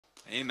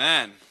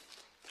Amen.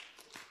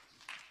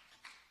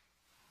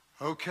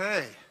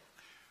 Okay.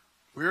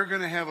 We're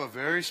going to have a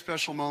very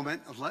special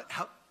moment.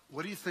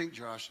 What do you think,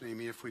 Josh and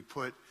Amy, if we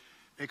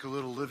make a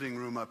little living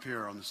room up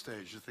here on the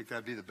stage? You think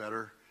that'd be the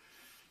better?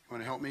 You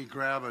want to help me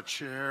grab a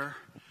chair?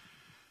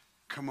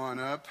 Come on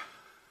up.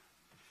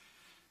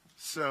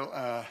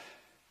 So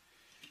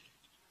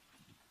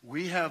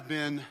we have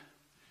been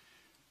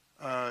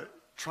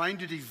trying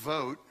to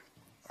devote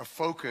our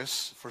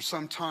focus for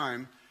some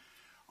time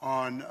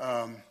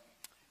on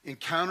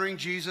encountering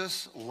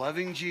Jesus,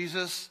 loving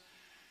Jesus.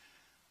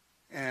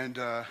 And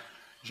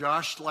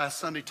Josh last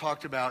Sunday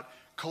talked about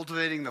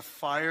cultivating the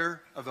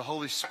fire of the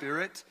Holy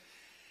Spirit.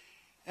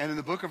 And in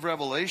the book of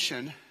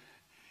Revelation,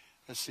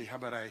 let's see, how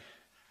about I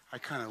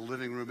kind of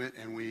living room it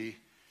and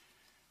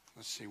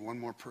let's see, one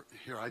more,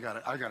 here, I got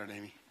it,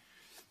 Amy.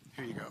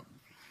 Here you go.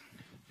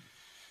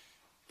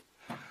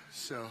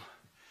 So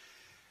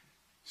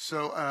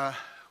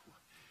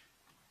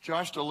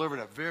Josh delivered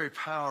a very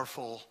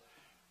powerful,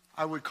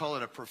 I would call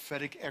it a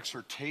prophetic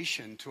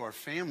exhortation to our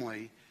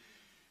family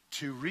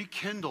to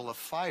rekindle a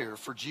fire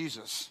for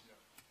Jesus.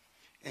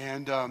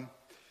 And,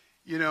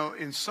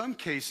 in some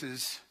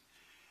cases,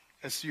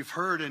 as you've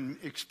heard and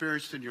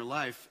experienced in your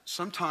life,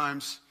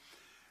 sometimes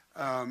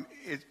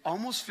it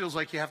almost feels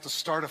like you have to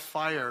start a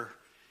fire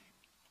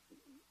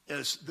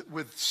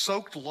with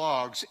soaked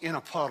logs in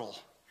a puddle.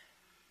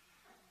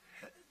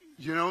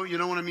 You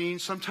know what I mean?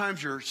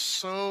 Sometimes you're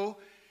so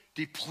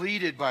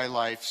depleted by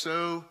life,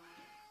 so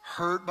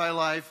hurt by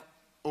life,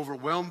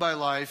 overwhelmed by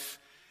life,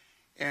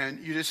 and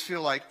you just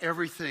feel like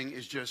everything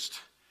is just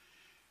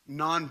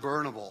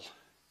non-burnable.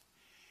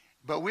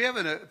 But we have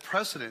a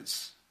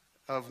precedence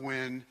of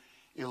when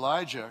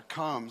Elijah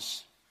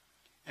comes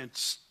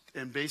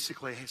and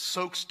basically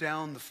soaks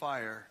down the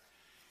fire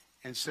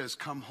and says,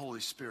 "Come,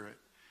 Holy Spirit."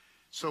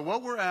 So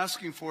what we're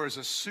asking for is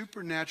a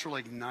supernatural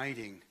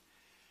igniting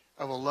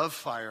of a love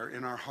fire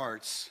in our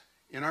hearts,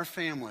 in our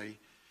family,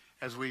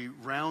 as we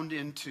round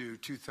into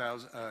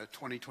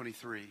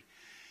 2023.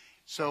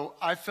 So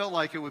I felt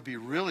like it would be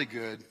really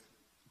good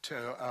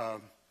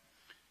to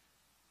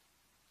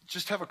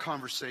just have a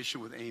conversation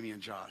with Amy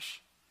and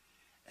Josh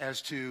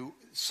as to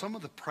some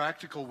of the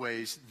practical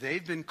ways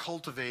they've been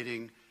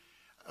cultivating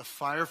a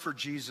fire for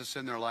Jesus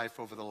in their life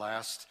over the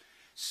last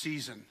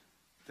season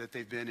that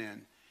they've been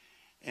in.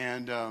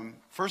 And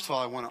first of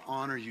all, I want to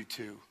honor you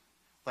two.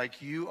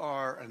 Like, you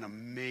are an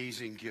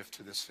amazing gift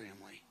to this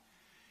family.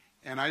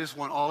 And I just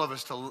want all of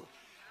us to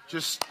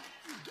just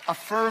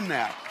affirm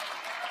that.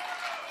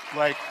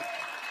 Like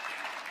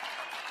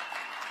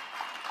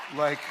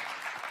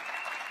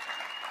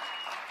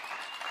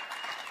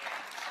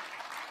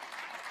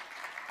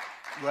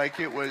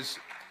it was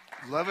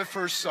love at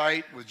first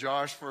sight with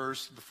Josh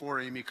first,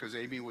 before Amy, because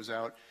Amy was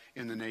out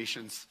in the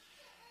nations.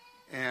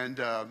 And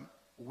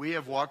we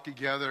have walked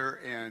together,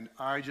 and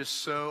I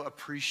just so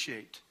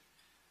appreciate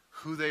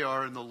who they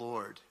are in the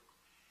Lord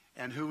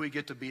and who we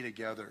get to be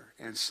together.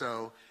 And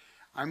so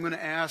I'm going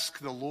to ask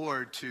the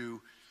Lord to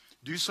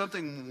do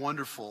something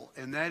wonderful,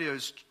 and that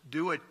is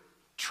do a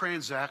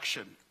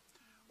transaction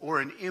or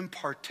an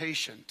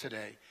impartation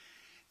today.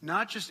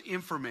 Not just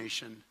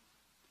information,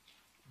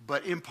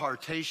 but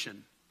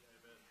impartation.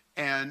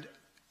 And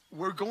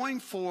we're going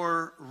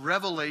for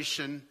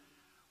revelation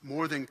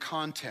more than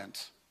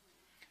content,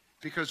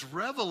 because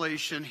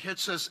revelation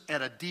hits us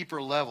at a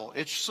deeper level.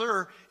 It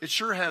sure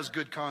has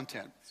good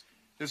content.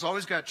 There's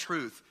always got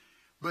truth,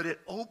 but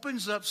it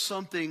opens up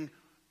something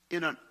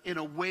in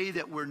a way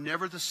that we're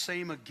never the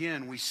same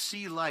again. We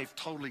see life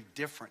totally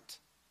different.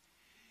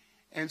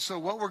 And so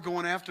what we're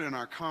going after in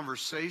our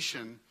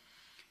conversation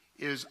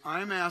is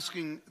I'm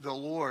asking the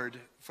Lord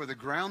for the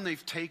ground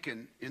they've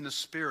taken in the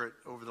Spirit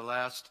over the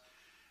last,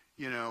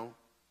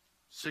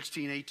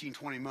 16, 18,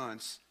 20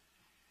 months,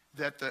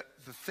 that the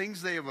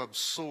things they have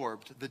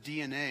absorbed, the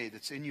DNA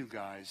that's in you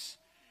guys,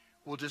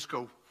 will just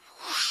go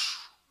whoosh,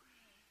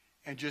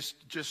 and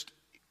just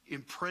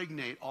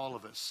impregnate all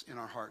of us in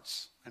our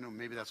hearts. I know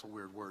maybe that's a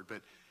weird word,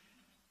 but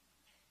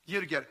you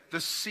have to get it.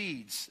 The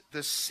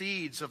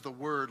seeds of the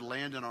word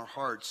land in our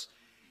hearts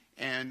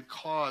and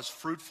cause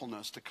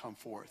fruitfulness to come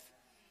forth.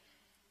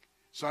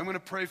 So I'm going to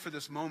pray for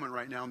this moment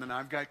right now, and then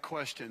I've got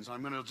questions.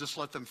 I'm going to just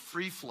let them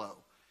free flow.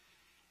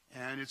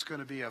 And it's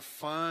going to be a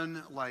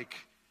fun,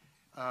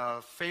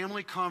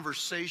 family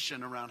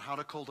conversation around how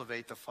to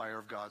cultivate the fire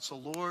of God. So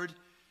Lord,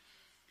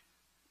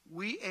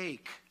 we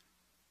ache.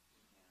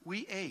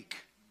 We ache.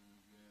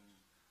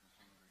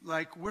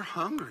 Like we're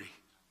hungry.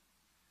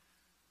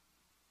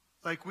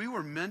 Like we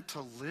were meant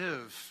to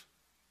live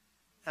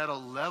at a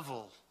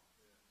level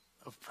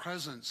of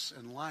presence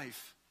and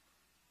life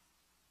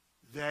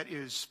that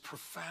is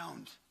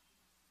profound.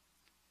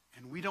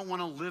 And we don't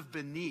want to live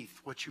beneath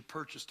what you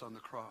purchased on the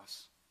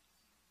cross.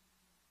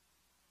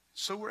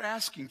 So we're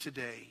asking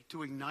today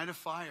to ignite a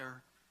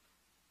fire,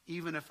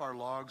 even if our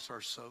logs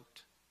are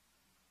soaked.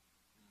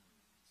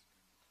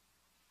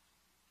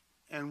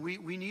 And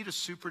we need a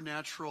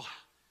supernatural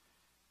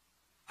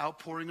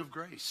outpouring of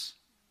grace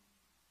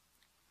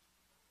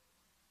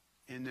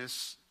in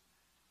this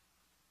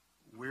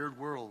weird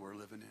world we're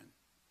living in.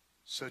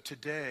 So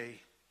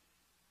today,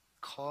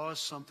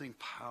 cause something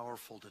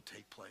powerful to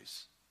take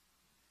place.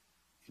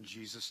 In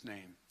Jesus'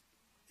 name,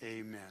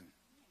 amen.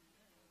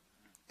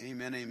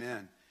 Amen,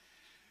 amen.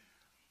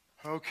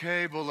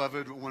 Okay,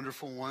 beloved,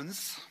 wonderful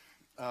ones.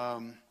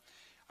 I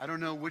don't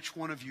know which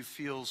one of you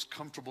feels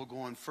comfortable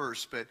going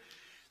first, but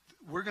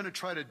we're going to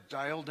try to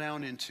dial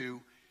down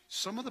into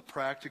some of the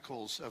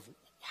practicals of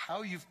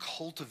how you've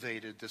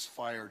cultivated this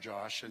fire,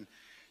 Josh. And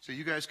so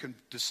you guys can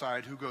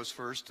decide who goes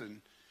first.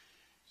 And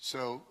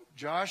so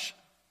Josh,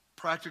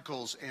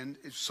 practicals. And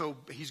so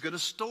he's going to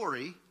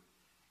story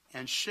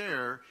and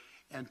share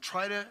and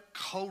try to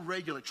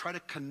co-regulate, try to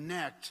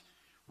connect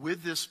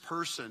with this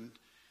person,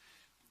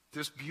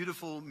 this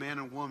beautiful man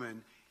and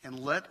woman, and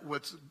let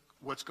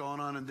what's going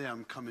on in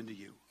them come into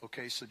you.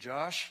 Okay, so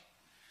Josh,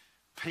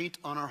 paint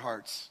on our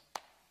hearts.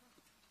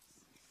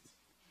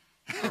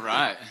 All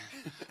right.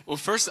 Well,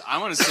 first, I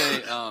want to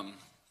say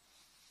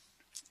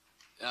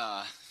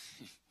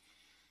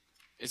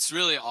it's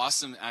really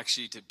awesome,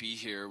 actually, to be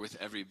here with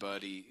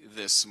everybody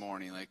this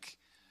morning. Like,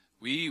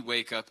 we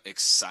wake up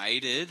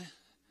excited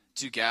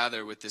to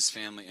gather with this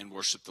family and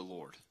worship the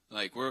Lord.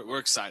 Like, we're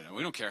excited.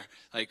 We don't care.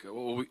 Like,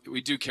 well,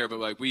 we do care, but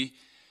like we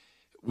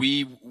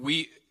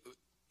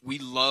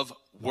love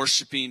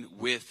worshiping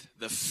with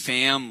the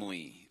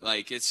family.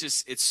 Like,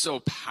 it's so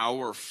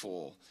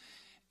powerful.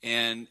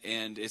 And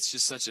it's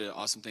just such an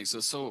awesome thing. So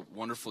it's so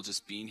wonderful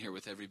just being here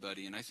with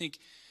everybody. And I think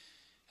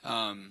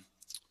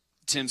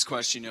Tim's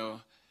question,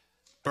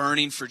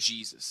 burning for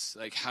Jesus.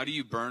 Like, how do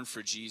you burn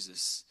for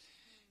Jesus?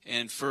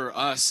 And for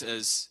us,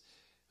 as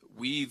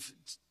we've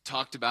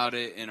talked about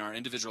it in our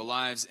individual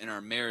lives, in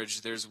our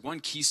marriage, there's one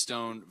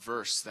keystone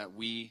verse that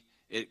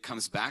it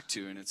comes back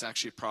to, and it's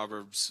actually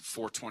Proverbs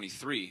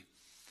 4:23.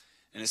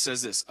 And it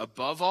says this: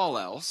 above all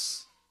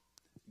else,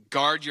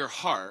 guard your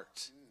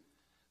heart,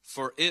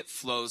 for it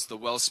flows the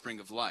wellspring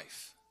of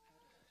life.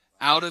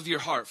 Out of your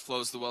heart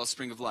flows the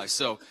wellspring of life.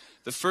 So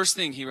the first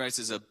thing he writes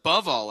is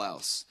above all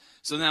else.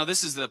 So now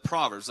this is the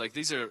Proverbs. Like,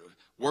 these are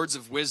words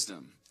of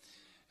wisdom.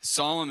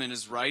 Solomon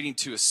is writing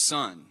to his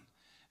son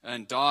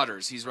and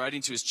daughters. He's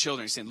writing to his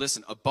children. He's saying,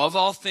 listen, above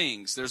all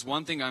things, there's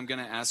one thing I'm going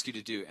to ask you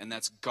to do, and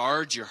that's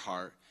guard your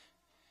heart,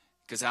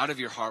 because out of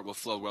your heart will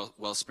flow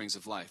well springs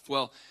of life.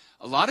 Well,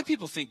 a lot of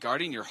people think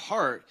guarding your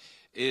heart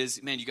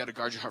is, man, you got to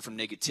guard your heart from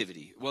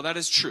negativity. Well, that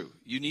is true.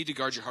 You need to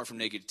guard your heart from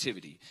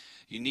negativity.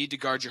 You need to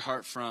guard your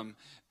heart from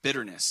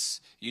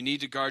bitterness. You need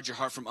to guard your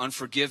heart from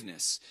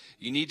unforgiveness.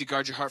 You need to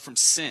guard your heart from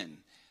sin.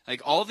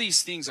 Like, all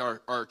these things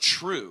are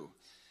true.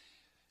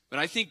 But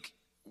I think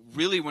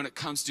really when it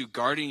comes to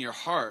guarding your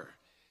heart,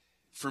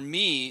 for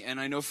me, and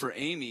I know for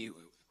Amy,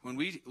 when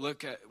we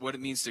look at what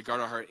it means to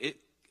guard our heart, it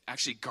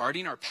actually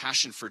guarding our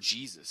passion for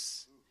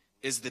Jesus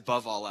is the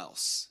above all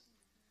else.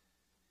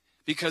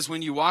 Because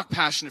when you walk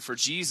passionate for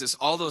Jesus,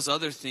 all those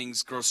other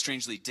things grow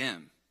strangely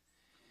dim.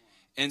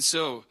 And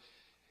so,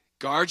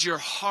 guard your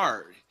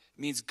heart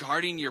means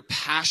guarding your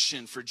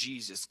passion for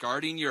Jesus,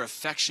 guarding your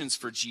affections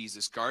for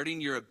Jesus, guarding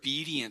your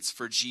obedience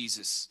for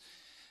Jesus,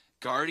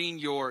 guarding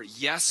your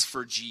yes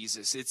for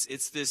Jesus.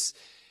 It's this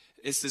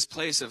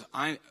place of,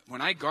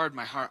 when I guard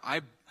my heart,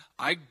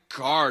 I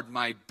guard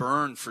my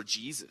burn for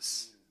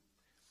Jesus.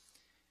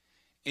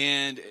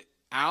 And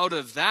out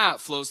of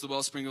that flows the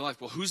wellspring of life.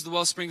 Well, who's the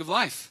wellspring of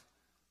life?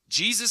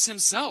 Jesus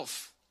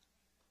himself.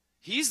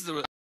 He's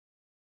the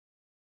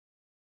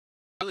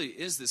really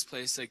is this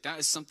place. Like, that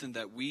is something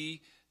that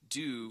we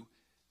do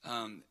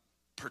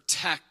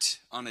protect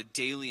on a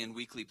daily and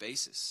weekly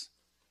basis.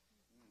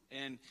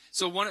 And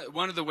so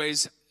one of the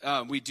ways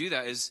we do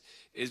that is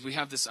we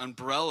have this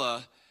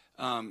umbrella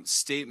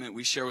statement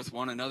we share with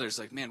one another. It's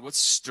like, man, what's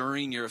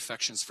stirring your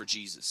affections for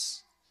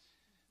Jesus?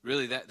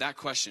 Really, that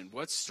question.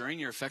 What's stirring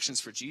your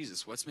affections for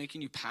Jesus? What's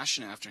making you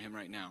passionate after him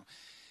right now?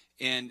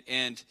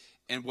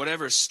 And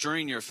whatever is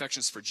stirring your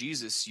affections for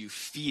Jesus, you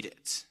feed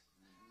it.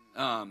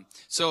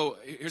 So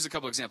here's a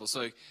couple examples.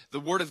 So the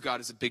Word of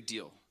God is a big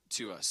deal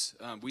to us.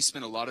 We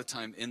spend a lot of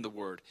time in the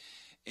Word.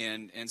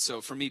 And so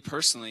for me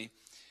personally,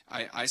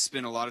 I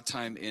spend a lot of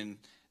time in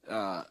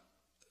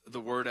the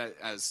Word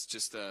as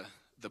just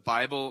the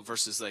Bible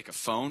versus like a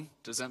phone.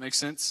 Does that make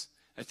sense?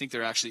 I think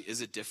there actually is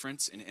a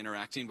difference in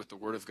interacting with the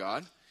Word of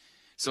God.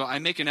 So I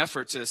make an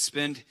effort to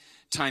spend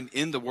time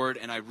in the Word,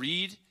 and I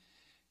read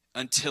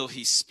until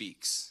he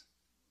speaks.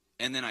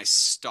 And then I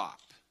stop.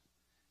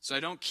 So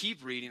I don't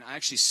keep reading. I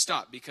actually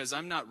stop, because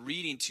I'm not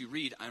reading to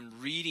read. I'm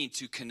reading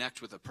to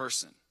connect with a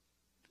person.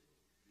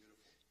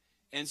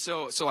 And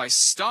so I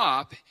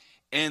stop,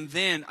 and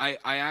then I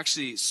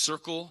actually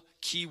circle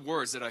key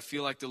words that I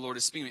feel like the Lord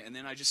is speaking. And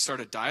then I just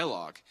start a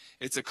dialogue.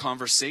 It's a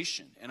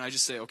conversation. And I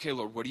just say, okay,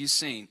 Lord, what are you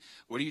saying?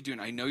 What are you doing?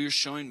 I know you're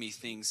showing me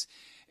things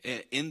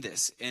in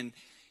this. And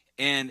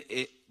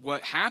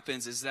what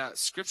happens is that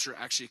Scripture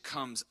actually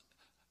comes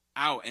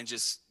out and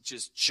just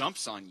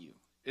jumps on you.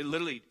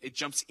 It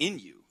jumps in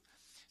you.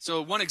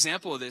 So one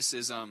example of this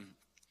is,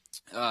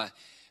 about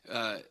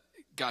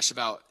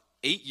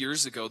 8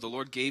 years ago, the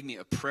Lord gave me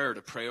a prayer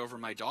to pray over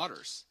my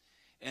daughters.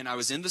 And I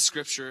was in the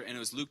scripture, and it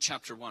was Luke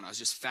chapter 1. I was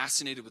just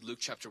fascinated with Luke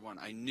chapter 1.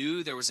 I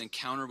knew there was an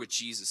encounter with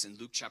Jesus in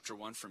Luke chapter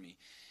 1 for me.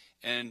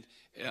 And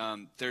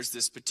there's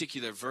this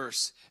particular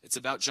verse. It's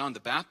about John the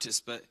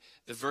Baptist, but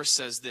the verse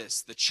says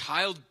this: the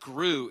child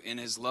grew in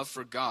his love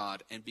for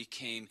God and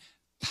became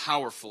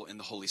powerful in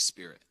the Holy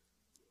Spirit.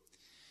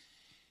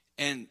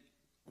 And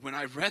when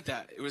I read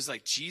that, it was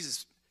like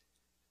Jesus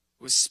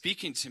was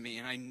speaking to me,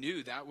 and I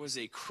knew that was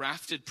a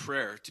crafted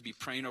prayer to be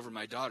praying over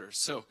my daughters.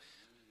 So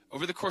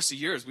over the course of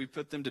years, we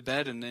put them to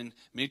bed, and then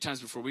many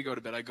times before we go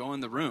to bed, I go in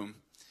the room,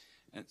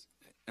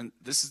 and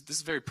this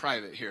is very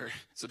private here,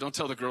 so don't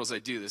tell the girls I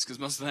do this, because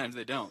most of the time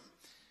they don't.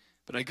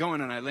 But I go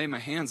in and I lay my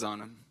hands on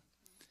them,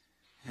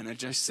 and I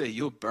just say,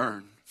 you'll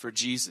burn for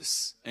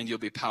Jesus, and you'll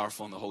be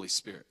powerful in the Holy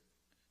Spirit.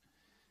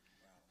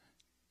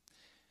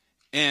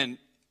 And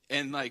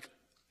like,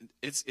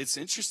 it's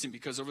interesting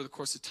because over the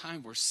course of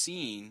time, we're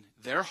seeing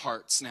their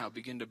hearts now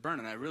begin to burn,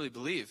 and I really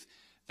believe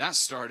that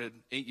started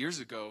 8 years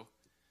ago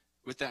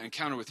with that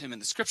encounter with him in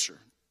the scripture.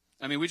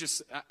 I mean,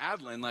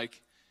 Adeline,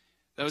 like,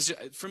 that was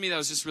for me, that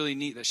was just really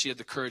neat that she had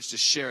the courage to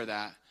share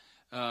that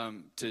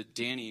to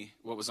Danny,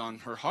 what was on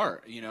her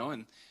heart,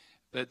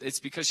 but it's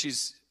because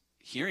she's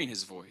hearing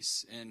his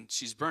voice and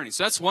she's burning.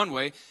 So that's one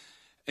way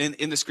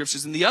in the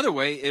scriptures. And the other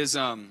way is,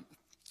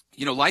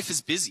 life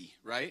is busy,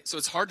 right? So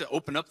it's hard to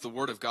open up the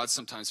Word of God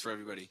sometimes for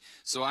everybody.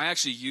 So I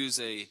actually use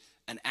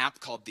an app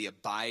called the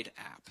Abide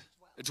app.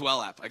 A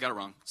Dwell app. I got it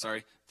wrong.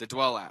 Sorry. The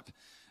Dwell app.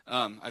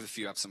 I have a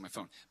few apps on my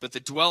phone. But the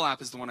Dwell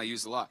app is the one I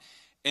use a lot.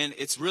 And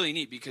it's really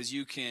neat because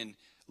you can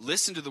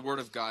listen to the Word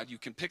of God. You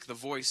can pick the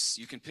voice.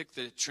 You can pick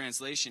the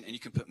translation. And you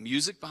can put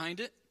music behind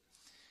it.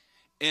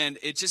 And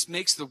it just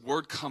makes the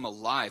Word come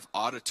alive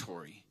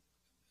auditorily.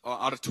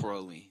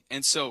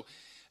 And so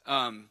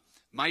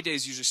my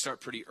days usually start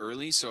pretty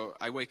early. So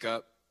I wake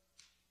up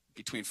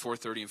between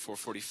 4:30 and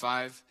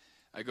 4:45.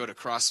 I go to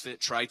CrossFit,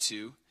 try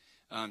to,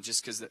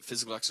 just because that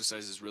physical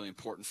exercise is really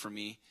important for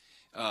me.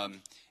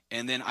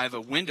 And then I have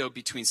a window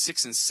between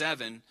 6 and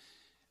 7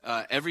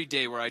 every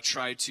day where I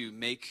try to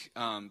make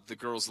the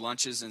girls'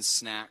 lunches and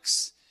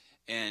snacks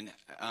and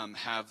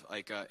have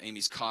like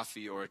Amy's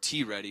coffee or a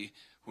tea ready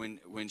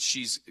when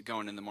she's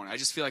going in the morning. I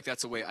just feel like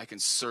that's a way I can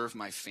serve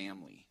my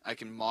family. I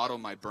can model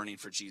my burning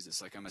for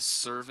Jesus. Like I'm a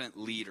servant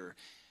leader.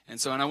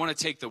 And I want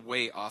to take the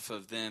weight off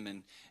of them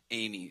and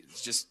Amy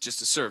just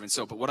to serve. And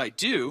so, but what I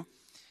do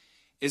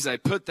is I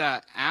put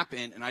that app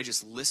in and I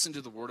just listen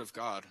to the Word of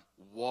God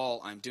while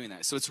I'm doing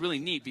that. So it's really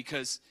neat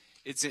because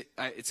it's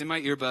in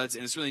my earbuds,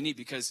 and it's really neat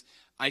because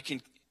I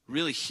can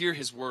really hear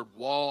His Word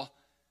while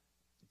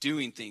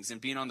doing things and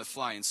being on the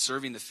fly and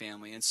serving the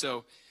family. And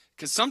so,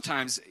 because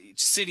sometimes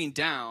sitting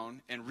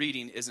down and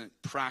reading isn't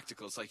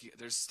practical. It's like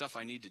there's stuff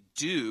I need to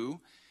do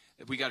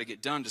that we got to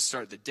get done to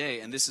start the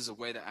day, and this is a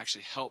way that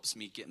actually helps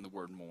me get in the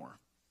Word more.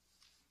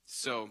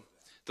 So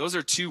those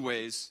are two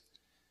ways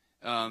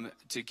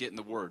to get in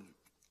the Word.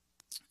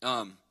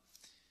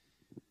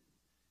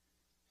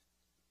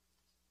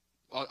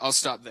 I'll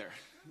stop there.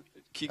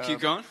 Keep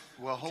going.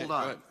 Well, hold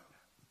on.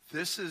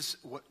 This is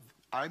what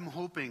I'm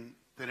hoping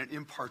that an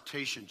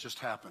impartation just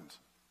happened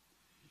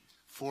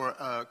for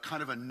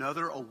kind of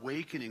another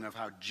awakening of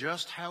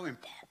how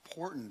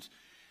important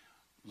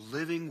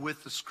living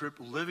with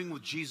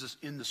Jesus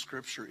in the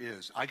Scripture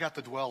is. I got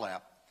the Dwell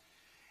app,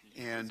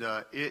 and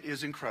it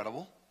is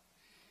incredible.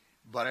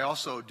 But I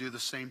also do the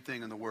same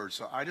thing in the Word.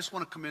 So I just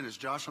want to come in as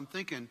Josh. I'm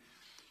thinking,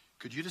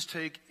 could you just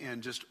take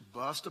and just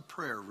bust a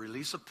prayer,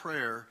 release a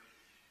prayer,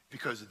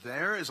 because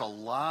there is a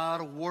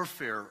lot of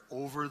warfare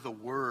over the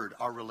Word,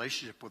 our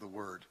relationship with the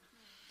Word.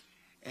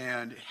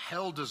 And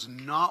hell does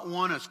not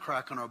want us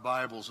cracking our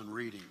Bibles and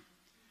reading.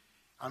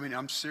 I mean,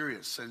 I'm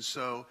serious. And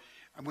so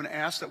I'm going to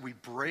ask that we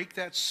break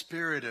that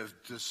spirit of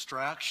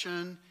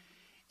distraction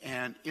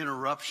and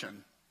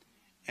interruption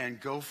and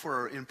go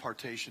for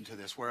impartation to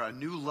this, where a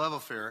new love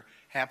affair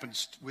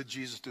happens with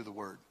Jesus through the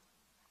Word.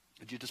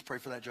 Would you just pray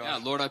for that, Josh? Yeah,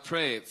 Lord, I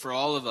pray for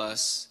all of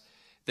us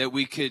that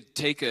we could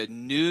take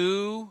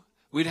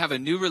we'd have a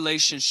new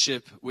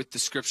relationship with the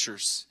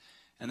Scriptures.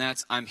 And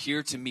that's, I'm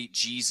here to meet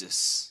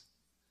Jesus.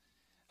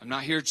 I'm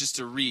not here just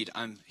to read.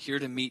 I'm here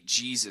to meet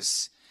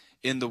Jesus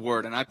in the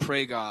Word. And I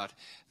pray, God,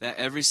 that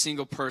every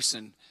single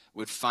person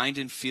would find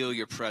and feel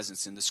your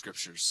presence in the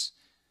Scriptures.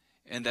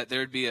 And that there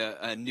would be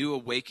a new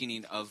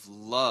awakening of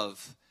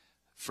love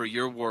for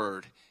your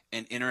Word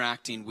and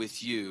interacting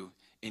with you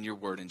in your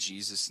Word in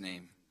Jesus'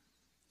 name.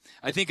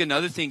 I think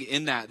another thing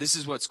in that, this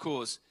is what's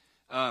cool, is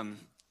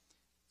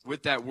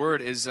with that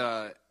Word is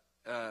about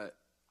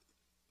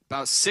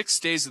 6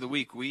 days of the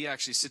week, we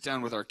actually sit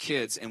down with our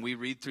kids and we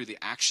read through the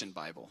Action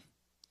Bible.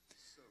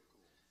 So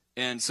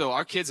cool. And so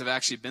our kids have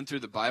actually been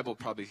through the Bible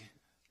probably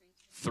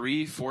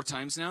 3-4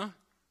 times now.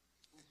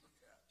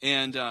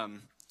 And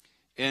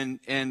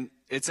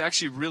it's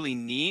actually really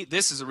neat.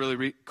 This is a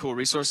really cool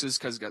resource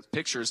because it's got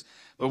pictures.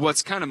 But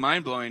what's kind of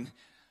mind-blowing,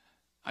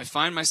 I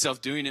find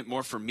myself doing it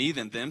more for me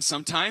than them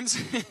sometimes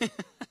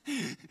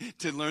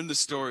to learn the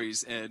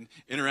stories and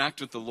interact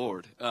with the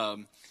Lord.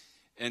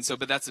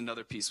 But that's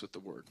another piece with the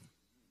Word.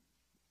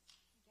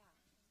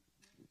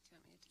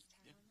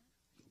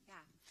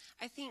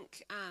 I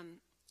think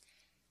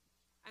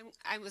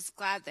I was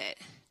glad that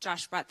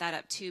Josh brought that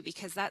up too,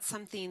 because that's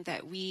something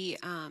that we,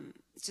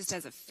 just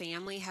as a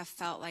family, have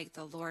felt like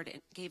the Lord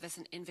gave us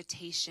an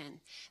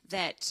invitation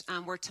that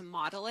we're to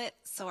model it.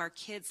 So our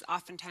kids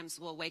oftentimes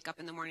will wake up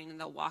in the morning and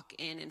they'll walk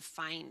in and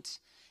find,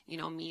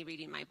 me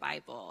reading my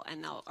Bible,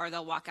 and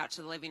they'll walk out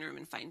to the living room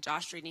and find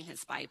Josh reading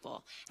his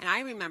Bible. And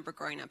I remember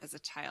growing up as a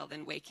child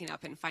and waking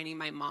up and finding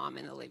my mom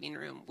in the living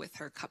room with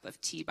her cup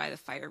of tea by the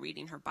fire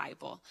reading her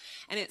Bible.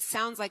 And it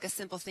sounds like a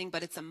simple thing,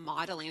 but it's a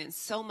modeling, and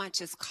so much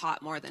is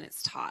caught more than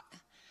it's taught.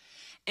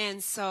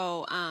 And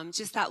so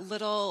just that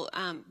little,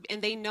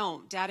 and they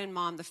know, Dad and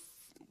Mom,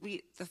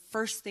 the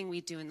first thing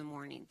we do in the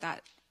morning,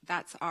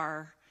 that's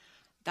our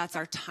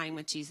time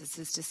with Jesus,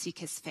 is to seek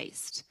his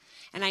face.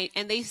 And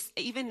they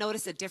even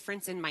notice a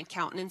difference in my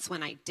countenance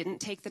when I didn't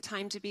take the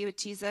time to be with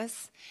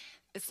Jesus.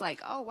 It's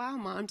like, oh, wow,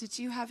 Mom, did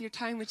you have your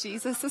time with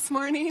Jesus this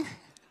morning?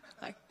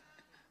 Like,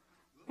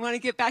 want to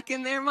get back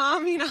in there,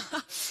 Mom? And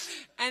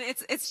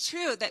it's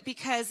true that,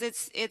 because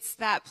it's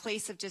that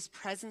place of just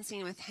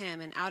presencing with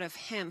him, and out of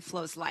him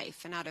flows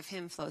life, and out of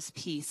him flows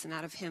peace, and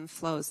out of him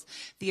flows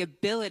the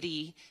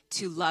ability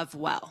to love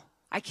well.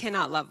 I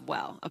cannot love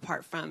well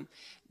apart from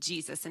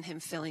Jesus and him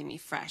filling me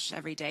fresh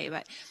every day.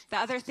 But the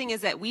other thing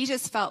is that we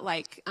just felt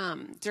like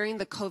during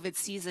the COVID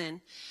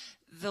season,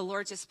 the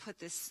Lord just put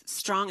this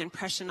strong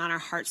impression on our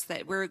hearts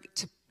that we're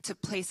to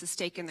place a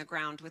stake in the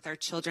ground with our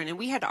children. And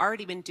we had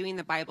already been doing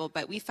the Bible,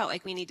 but we felt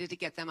like we needed to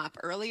get them up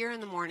earlier in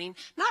the morning.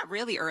 Not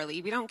really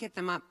early. We don't get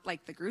them up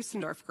like the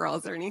Grusendorf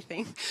girls or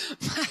anything.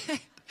 But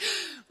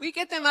we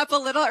get them up a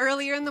little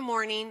earlier in the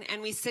morning,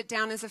 and we sit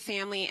down as a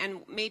family, and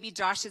maybe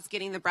Josh is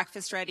getting the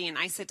breakfast ready, and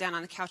I sit down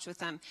on the couch with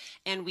them,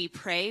 and we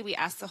pray. We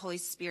ask the Holy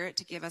Spirit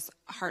to give us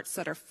hearts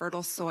that are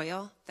fertile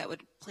soil, that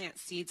would plant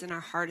seeds in our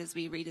heart as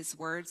we read his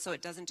word, so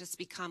it doesn't just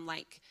become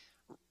like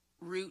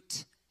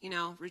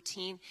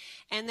routine.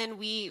 And then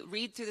we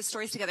read through the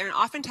stories together, and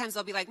oftentimes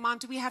they'll be like, Mom,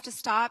 do we have to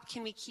stop?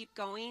 Can we keep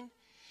going?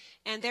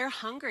 And they're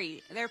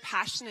hungry. They're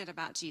passionate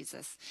about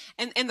Jesus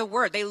and the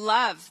word. They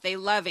love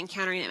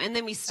encountering him. And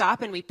then we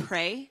stop and we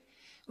pray.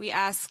 We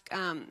ask,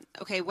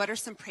 okay, what are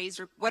some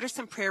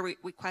prayer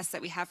requests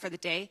that we have for the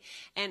day?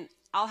 And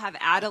I'll have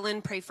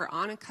Adeline pray for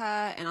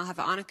Annika, and I'll have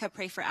Annika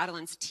pray for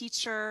Adeline's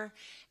teacher.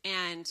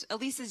 And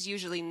Elise is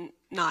usually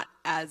not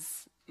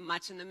as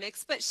much in the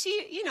mix, but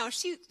she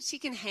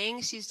can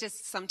hang. She's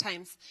just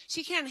sometimes,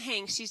 she can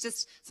hang. She's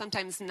just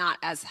sometimes not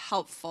as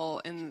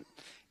helpful in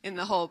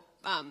the whole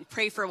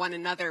pray for one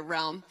another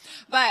realm.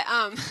 But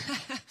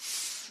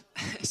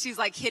she's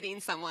like hitting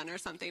someone or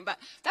something. But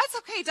that's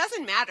okay. It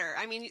doesn't matter.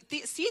 I mean, the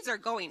seeds are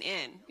going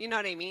in. You know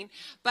what I mean?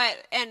 But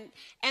and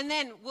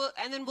then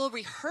we'll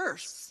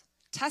rehearse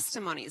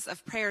testimonies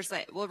of prayers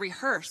that we'll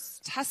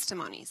rehearse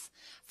testimonies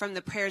from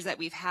the prayers that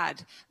we've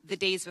had the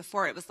days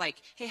before. It was like,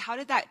 hey, how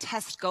did that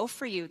test go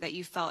for you that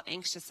you felt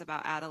anxious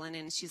about, Adeline?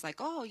 And she's like,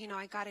 oh,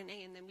 I got an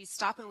A. And then we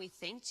stop and we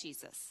thank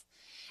Jesus.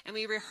 And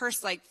we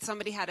rehearsed like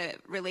somebody had a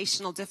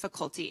relational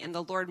difficulty and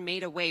the Lord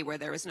made a way where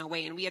there was no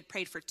way. And we had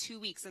prayed for 2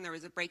 weeks and there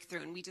was a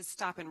breakthrough, and we just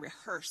stop and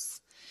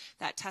rehearse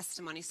that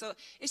testimony. So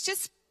it's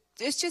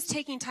just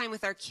taking time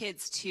with our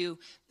kids to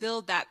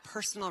build that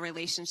personal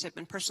relationship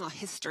and personal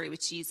history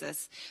with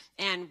Jesus.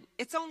 And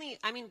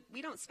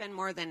we don't spend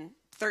more than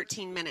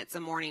 13 minutes a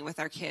morning with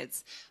our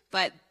kids.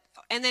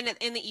 And then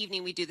in the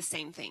evening, we do the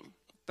same thing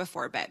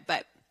before bed.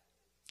 But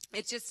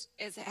it just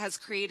has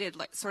created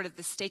like sort of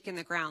the stake in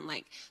the ground,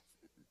 like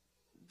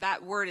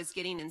that word is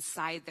getting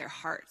inside their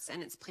hearts,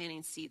 and it's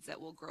planting seeds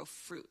that will grow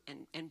fruit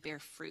and bear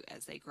fruit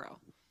as they grow.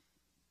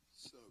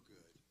 So good.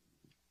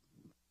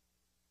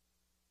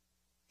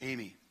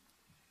 Amy,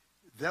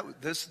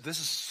 this is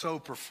so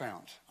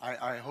profound.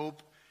 I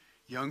hope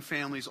young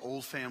families,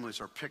 old families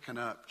are picking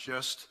up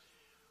just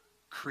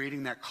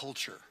creating that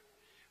culture.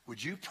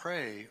 Would you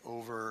pray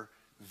over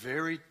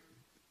very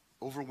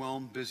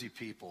overwhelmed, busy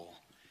people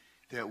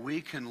that we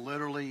can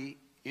literally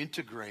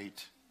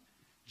integrate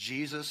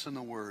Jesus and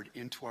the Word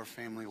into our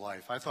family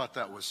life? I thought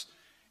that was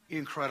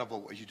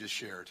incredible what you just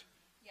shared.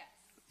 Yes.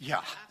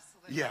 Yeah.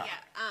 Absolutely. Yeah.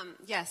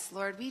 Yes,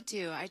 Lord, we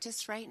do. I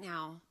just right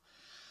now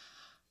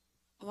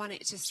want to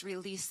just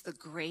release the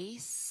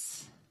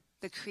grace,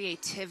 the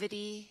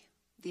creativity,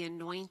 the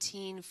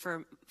anointing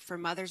for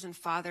mothers and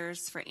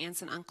fathers, for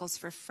aunts and uncles,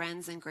 for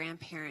friends and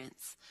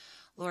grandparents.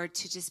 Lord,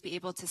 to just be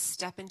able to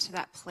step into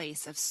that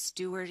place of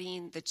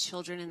stewarding the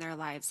children in their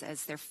lives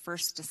as their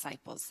first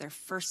disciples, their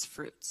first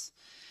fruits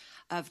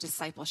of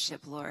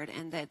discipleship, Lord,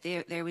 and that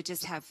they would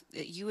just have,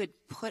 that you would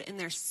put in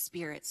their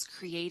spirits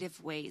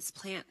creative ways,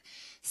 plant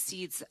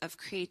seeds of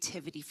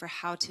creativity for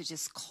how to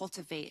just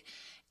cultivate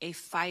a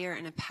fire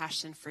and a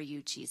passion for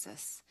you,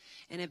 Jesus,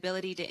 an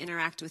ability to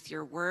interact with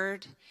your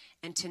word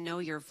and to know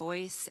your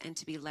voice and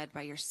to be led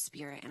by your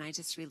spirit. And I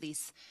just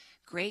release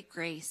great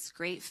grace,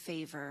 great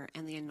favor,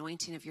 and the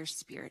anointing of your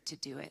spirit to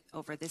do it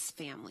over this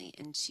family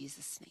in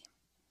Jesus' name.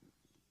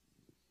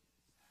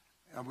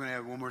 I'm going to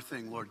add one more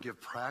thing. Lord, give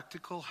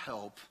practical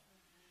help.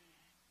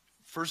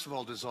 First of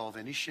all, dissolve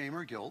any shame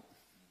or guilt,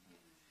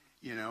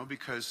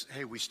 because,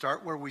 hey, we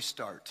start where we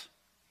start.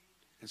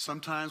 And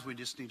sometimes we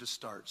just need to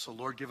start. So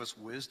Lord, give us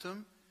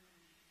wisdom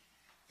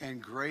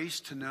and grace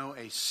to know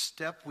a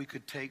step we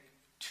could take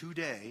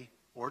today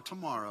or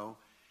tomorrow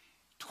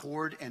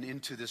toward and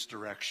into this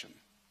direction.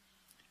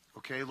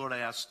 Okay, Lord, I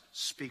ask,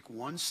 speak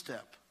one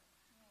step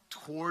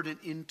toward and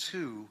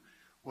into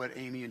what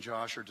Amy and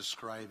Josh are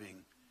describing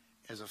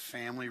as a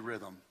family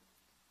rhythm.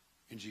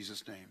 In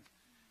Jesus' name.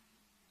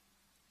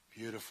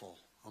 Beautiful.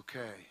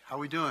 Okay. How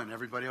we doing?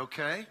 Everybody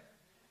okay?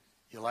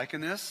 You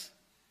liking this?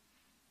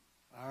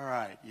 All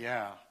right.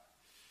 Yeah.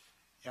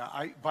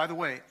 Yeah. By the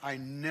way, I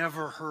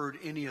never heard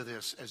any of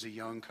this as a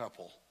young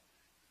couple.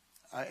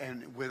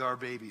 And with our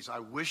babies. I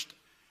wished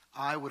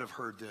I would have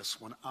heard this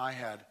when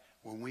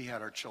we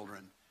had our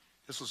children.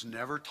 This was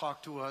never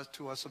talked to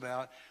us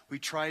about. We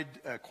tried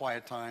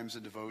quiet times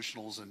and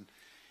devotionals, and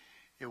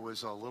it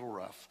was a little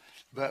rough.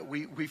 But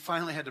we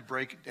finally had to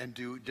break and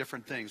do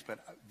different things. But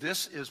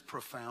this is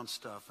profound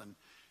stuff. And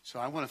so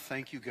I want to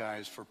thank you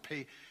guys for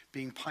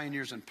being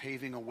pioneers and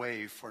paving a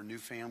way for new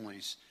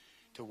families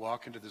to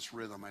walk into this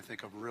rhythm. I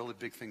think of really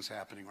big things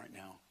happening right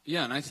now.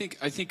 Yeah, and I think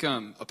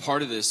a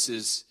part of this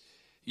is,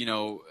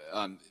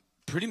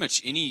 pretty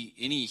much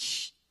any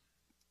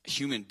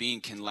human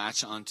being can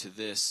latch onto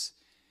this.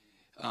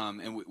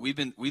 And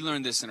we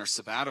learned this in our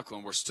sabbatical,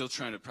 and we're still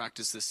trying to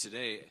practice this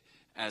today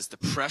as the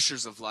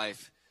pressures of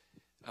life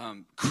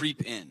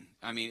creep in.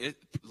 I mean,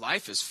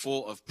 life is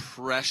full of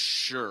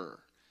pressure.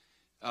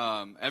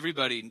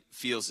 Everybody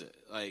feels it.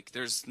 Like,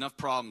 there's enough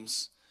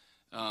problems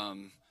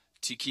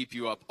to keep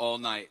you up all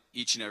night,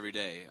 each and every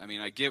day. I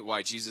mean, I get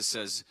why Jesus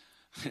says,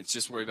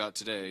 just worry about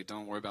today.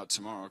 Don't worry about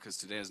tomorrow, because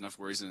today has enough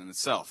worries in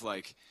itself.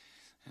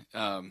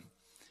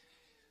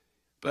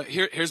 But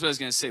here's what I was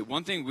going to say.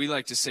 One thing we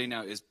like to say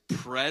now is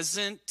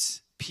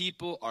present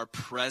people are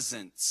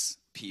presence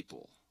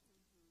people.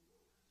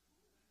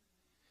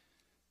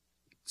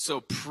 So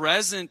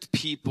present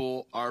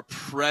people are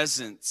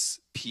presence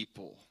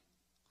people.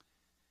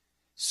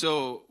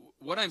 So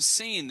what I'm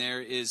saying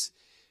there is,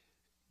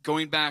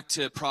 going back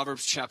to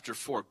Proverbs chapter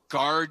 4,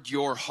 guard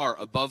your heart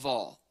above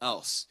all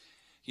else.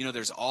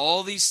 There's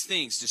all these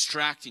things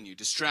distracting you,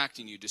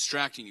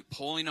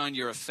 pulling on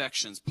your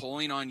affections,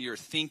 pulling on your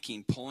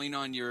thinking, pulling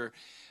on your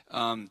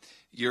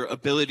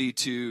ability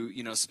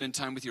to, spend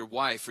time with your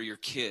wife or your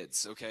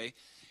kids, okay?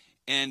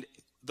 And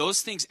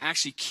those things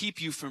actually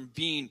keep you from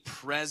being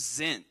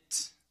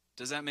present.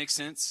 Does that make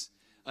sense?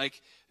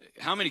 Like,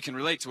 how many can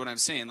relate to what I'm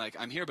saying? Like,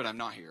 I'm here, but I'm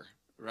not here,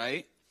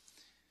 right?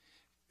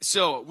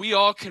 So we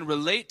all can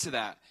relate to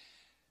that.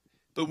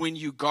 But when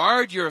you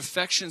guard your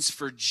affections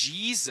for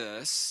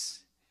Jesus,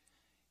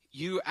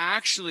 you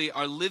actually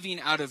are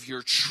living out of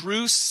your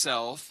true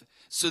self.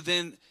 So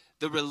then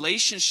the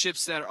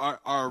relationships that are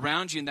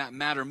around you and that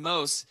matter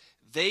most,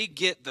 they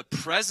get the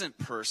present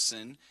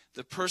person,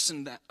 the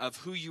person of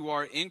who you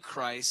are in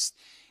Christ.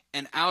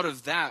 And out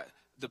of that,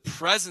 the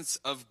presence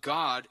of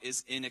God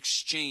is in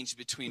exchange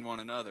between one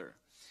another.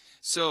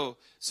 So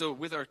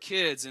with our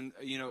kids and,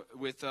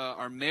 with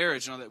our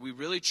marriage and all that, we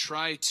really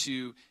try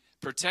to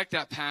protect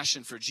that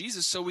passion for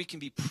Jesus so we can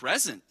be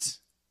present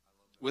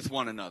with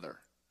one another.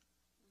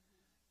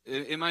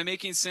 Am I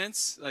making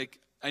sense? Like,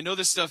 I know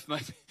this stuff's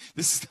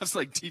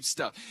like deep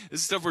stuff.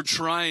 This is stuff we're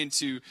trying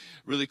to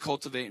really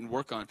cultivate and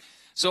work on.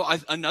 So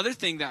another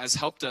thing that has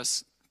helped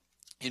us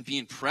in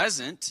being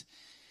present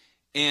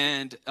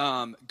and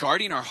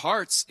guarding our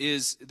hearts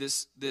is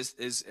this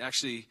is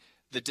actually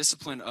the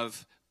discipline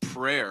of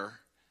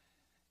prayer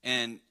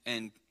and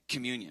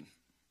communion.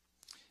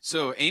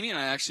 So Amy and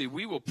I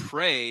we will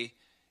pray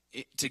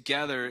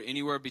together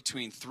anywhere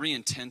between 3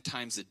 and 10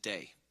 times a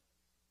day.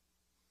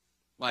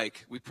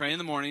 Like, we pray in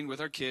the morning with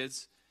our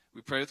kids,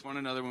 we pray with one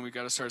another when we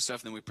got to start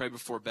stuff, and then we pray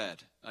before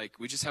bed. Like,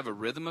 we just have a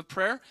rhythm of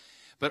prayer.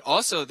 But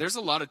also, there's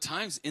a lot of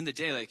times in the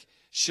day, like,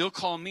 she'll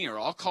call me or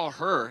I'll call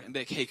her and be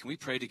like, hey, can we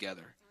pray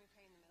together?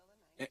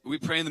 We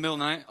pray in the middle of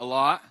the night a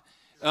lot.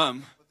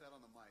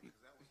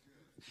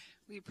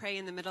 We pray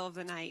in the middle of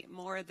the night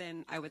more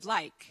than I would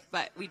like,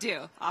 but we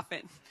do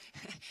often.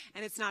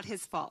 And it's not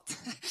his fault.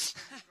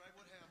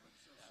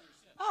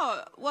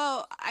 Oh,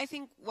 well, I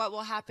think what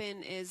will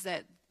happen is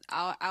that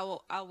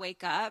I'll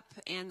wake up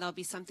and there'll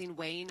be something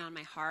weighing on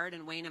my heart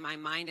and weighing in my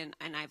mind,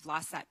 and I've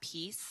lost that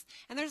peace.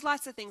 And there's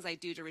lots of things I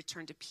do to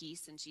return to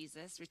peace in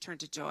Jesus, return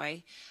to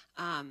joy.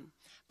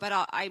 But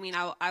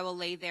I will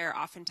lay there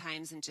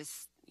oftentimes and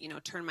just,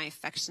 turn my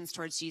affections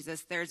towards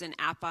Jesus. There's an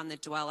app on the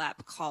Dwell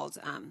app called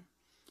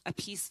A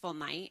Peaceful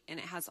Night, and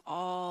it has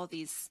all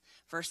these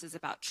verses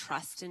about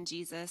trust in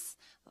Jesus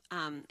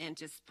and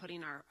just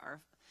putting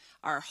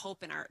our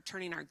hope and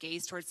turning our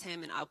gaze towards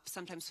him. And I'll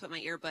sometimes put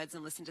my earbuds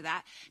and listen to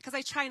that because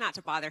I try not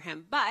to bother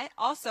him. But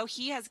also,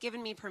 he has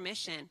given me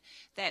permission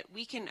that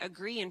we can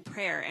agree in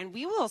prayer, and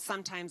we will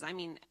sometimes,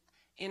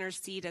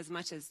 intercede as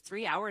much as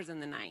 3 hours in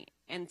the night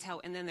and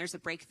then there's a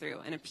breakthrough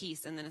and a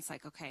peace, and then it's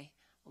like, okay,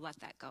 we'll let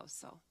that go.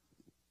 So.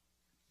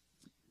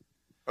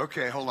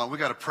 Okay, hold on. We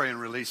got to pray and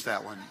release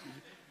that one.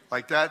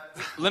 Like that.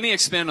 Let me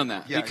expand on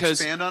that. Yeah, because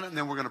expand on it, and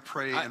then we're going to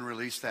pray and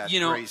release that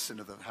grace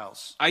into the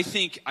house. I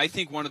think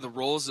one of the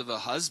roles of a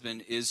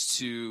husband is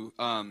to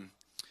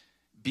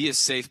be a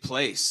safe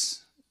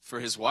place for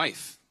his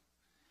wife.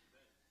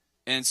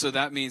 And so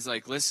that means,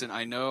 like, listen,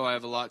 I know I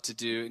have a lot to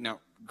do. Now,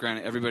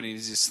 granted, everybody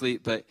needs to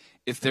sleep, but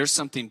if there's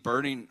something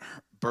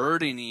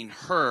burdening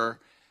her,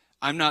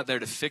 I'm not there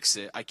to fix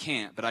it. I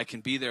can't, but I can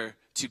be there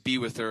to be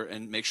with her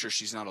and make sure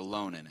she's not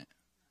alone in it.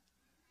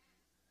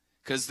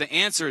 Because the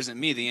answer isn't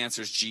me, the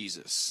answer is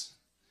Jesus.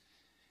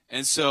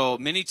 And so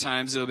many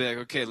times it'll be like,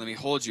 okay, let me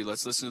hold you.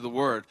 Let's listen to the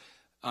word.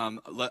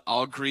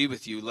 I'll agree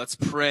with you. Let's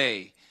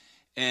pray.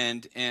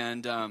 And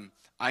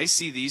I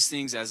see these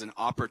things as an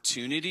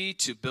opportunity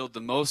to build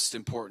the most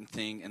important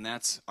thing, and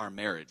that's our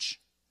marriage.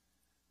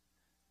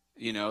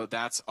 You know,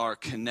 that's our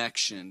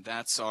connection.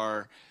 That's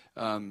our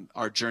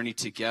journey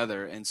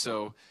together. And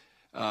so,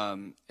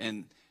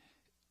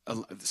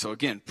 so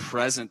again,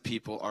 present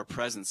people are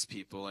presence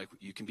people. Like,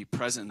 you can be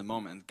present in the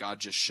moment, and God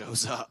just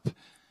shows up.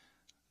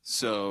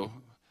 So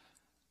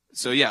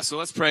yeah. So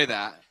let's pray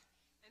that.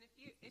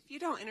 And if you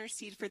don't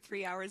intercede for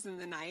 3 hours in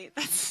the night,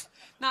 that's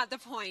not the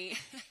point.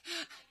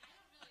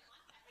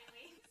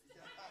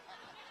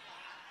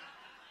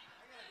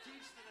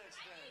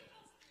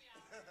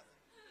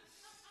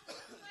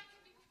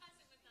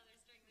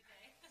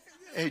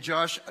 Hey,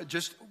 Josh,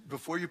 just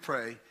before you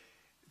pray,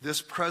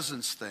 this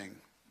presence thing,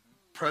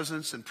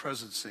 presence and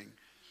presencing,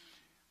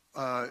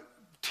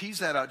 tease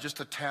that out just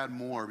a tad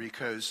more,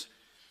 because,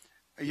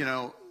 you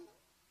know,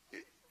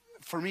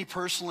 for me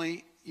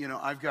personally, you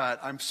know,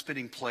 I'm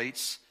spinning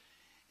plates,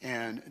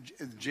 and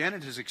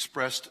Janet has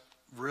expressed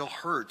real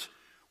hurt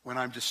when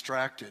I'm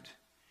distracted,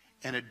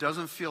 and it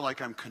doesn't feel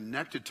like I'm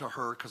connected to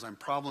her because I'm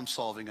problem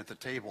solving at the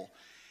table,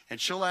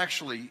 and she'll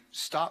actually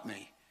stop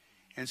me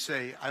and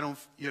say,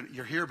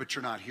 you're here, but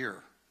you're not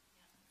here.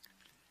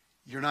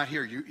 You're not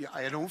here.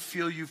 I don't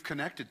feel you've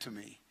connected to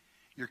me.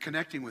 You're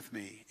connecting with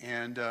me.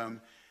 And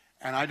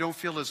I don't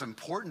feel as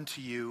important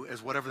to you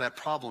as whatever that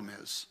problem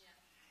is.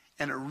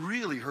 And it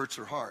really hurts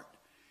her heart.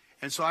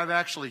 And so I've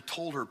actually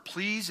told her,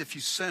 please, if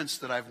you sense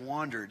that I've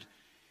wandered,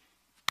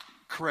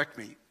 correct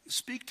me.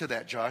 Speak to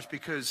that, Josh,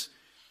 because,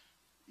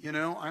 you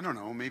know, I don't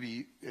know,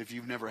 maybe if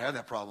you've never had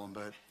that problem,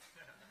 but...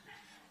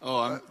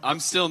 Oh,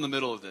 I'm still in the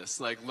middle of this,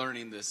 like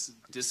learning this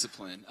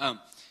discipline.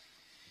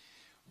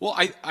 Well,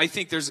 I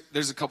think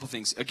there's a couple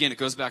things. Again, it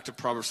goes back to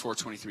Proverbs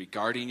 4:23,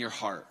 guarding your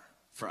heart,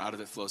 for out of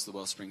it flows the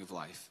wellspring of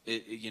life.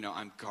 You know,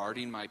 I'm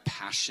guarding my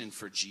passion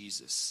for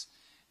Jesus.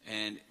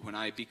 And when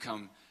I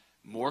become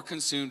more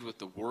consumed with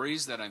the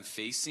worries that I'm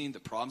facing, the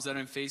problems that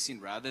I'm facing,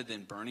 rather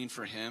than burning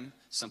for him,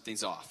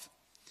 something's off.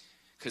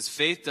 Because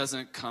faith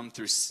doesn't come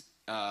through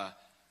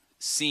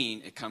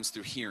seeing, it comes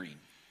through hearing.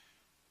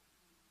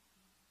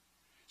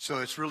 So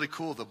it's really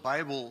cool. The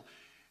Bible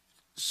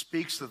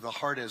speaks of the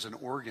heart as an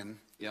organ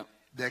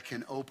that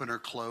can open or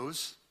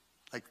close,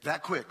 like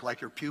that quick, like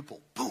your pupil.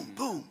 Boom,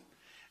 boom.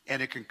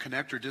 And it can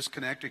connect or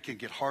disconnect. It can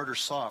get hard or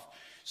soft.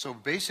 So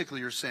basically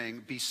you're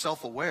saying, be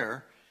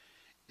self-aware.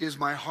 Is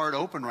my heart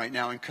open right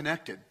now and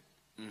connected?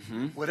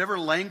 Mm-hmm. Whatever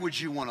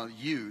language you want to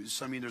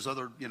use. I mean, there's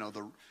other, you know,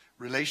 the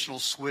relational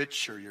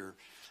switch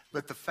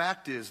but the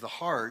fact is the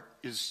heart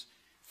is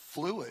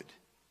fluid.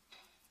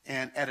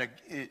 And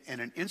in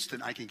an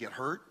instant, I can get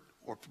hurt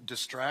or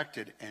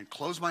distracted and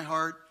close my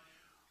heart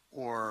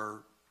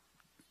or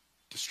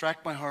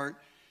distract my heart.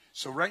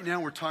 So right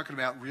now we're talking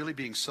about really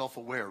being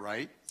self-aware,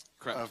 right?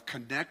 Correct. Of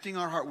connecting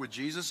our heart with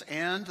Jesus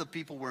and the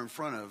people we're in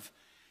front of,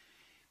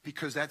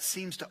 because that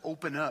seems to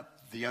open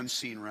up the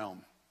unseen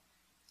realm.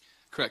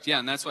 Correct. Yeah,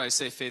 and that's why I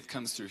say faith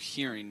comes through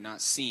hearing,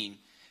 not seeing,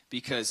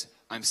 because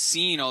I'm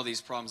seeing all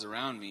these problems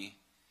around me,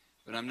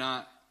 but I'm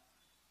not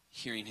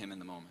hearing him in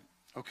the moment.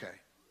 Okay.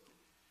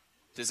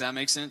 Does that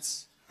make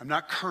sense? I'm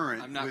not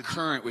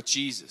current with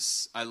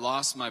Jesus. I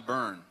lost my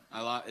burn.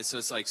 So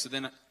it's like, so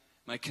then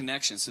my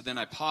connection. So then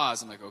I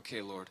pause. I'm like,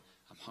 okay, Lord,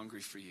 I'm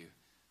hungry for you.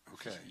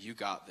 Okay. You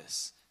got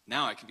this.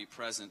 Now I can be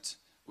present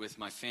with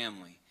my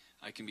family.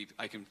 I can be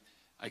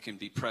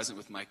present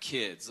with my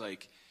kids.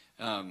 Like,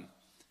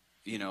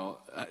 you know,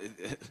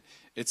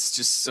 it's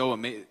just so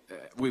amazing.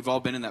 We've all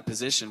been in that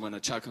position when a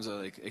child comes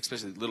out, like,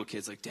 especially little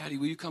kids, like, Daddy,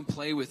 will you come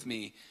play with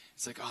me?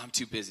 It's like, oh, I'm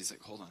too busy. It's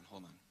like, hold on.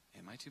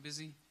 Am I too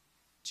busy?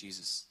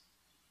 Jesus.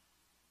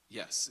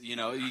 Yes. You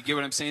know, you get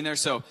what I'm saying there?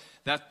 So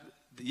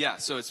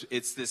so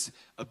it's this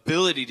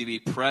ability to be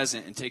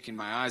present and taking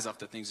my eyes off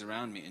the things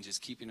around me and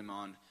just keeping them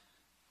on.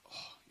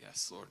 Oh,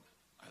 yes, Lord,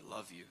 I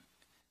love you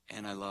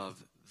and I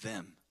love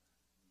them.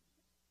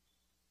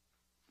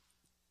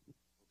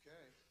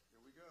 Okay,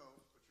 here we go.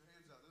 Put your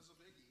hands out. This is a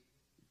biggie.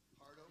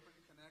 Heart open,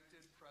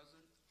 connected,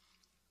 present.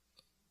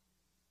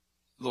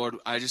 Lord,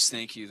 I just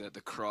thank you that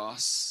the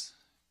cross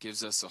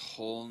gives us a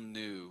whole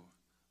new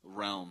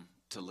realm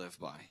to live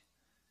by,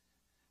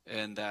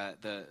 and that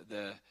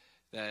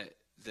I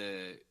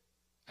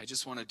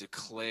just want to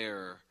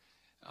declare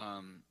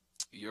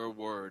your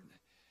word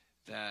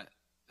that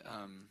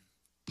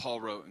Paul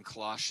wrote in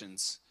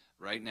Colossians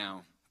right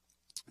now,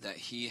 that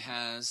he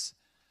has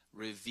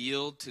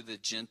revealed to the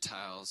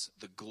Gentiles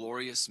the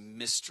glorious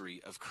mystery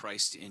of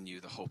Christ in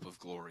you, the hope of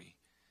glory.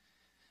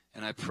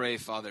 And I pray,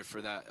 Father, for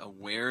that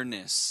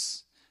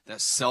awareness,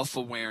 that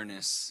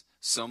self-awareness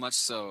So much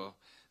so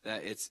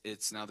that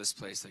it's now this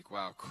place like,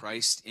 wow,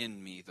 Christ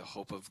in me, the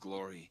hope of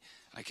glory.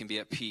 I can be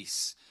at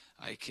peace.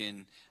 I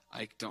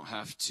don't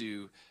have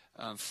to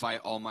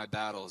fight all my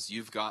battles.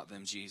 You've got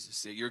them,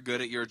 Jesus. That you're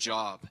good at your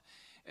job,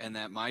 and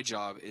that my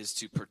job is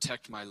to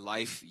protect my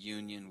life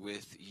union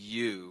with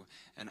you.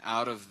 And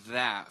out of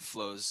that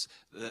flows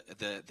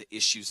the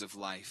issues of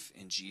life.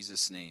 In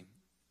Jesus' name,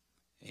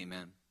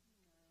 amen.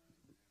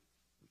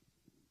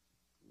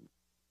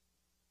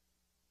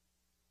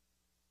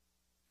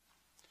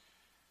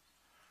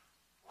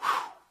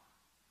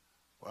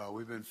 Well,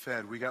 we've been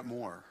fed. We got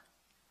more.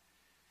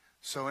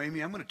 So, Amy,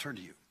 I'm going to turn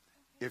to you.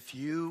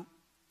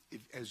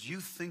 As you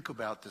think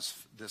about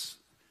this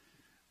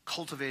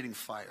cultivating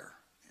fire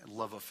and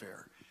love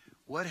affair,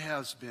 what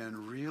has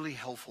been really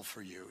helpful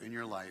for you in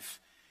your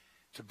life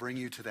to bring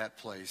you to that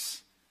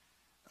place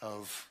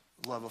of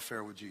love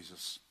affair with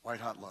Jesus, white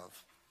hot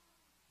love?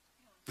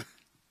 Well,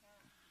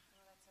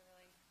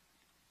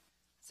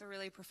 it's a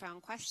really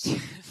profound question.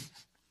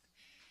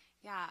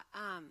 Yeah.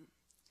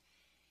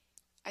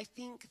 I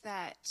think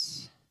that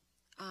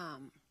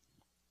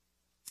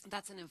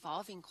that's an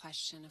evolving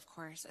question, of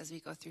course, as we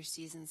go through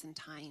seasons and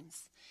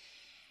times.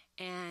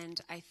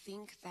 And I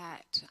think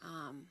that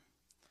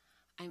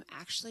I'm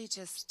actually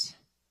just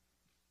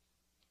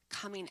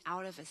coming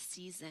out of a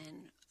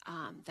season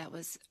that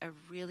was a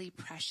really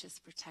precious,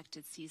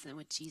 protected season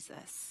with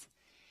Jesus.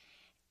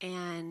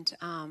 And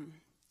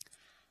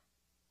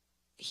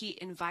he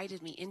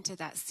invited me into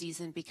that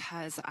season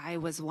because I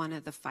was one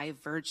of the 5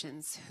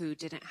 virgins who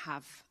didn't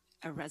have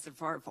a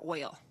reservoir of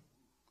oil.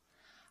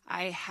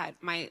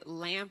 My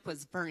lamp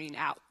was burning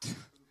out,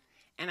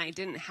 and I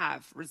didn't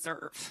have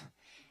reserve.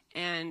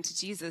 And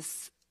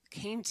Jesus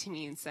came to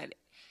me and said,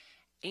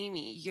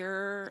 Amy,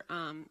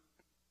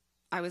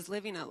 I was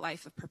living a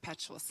life of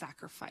perpetual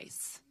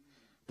sacrifice,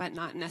 but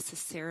not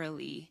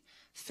necessarily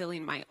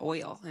filling my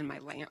oil and my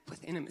lamp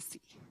with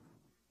intimacy.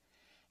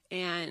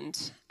 And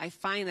I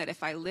find that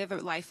if I live a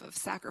life of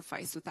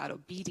sacrifice without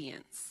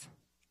obedience,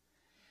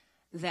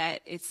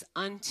 that it's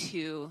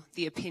unto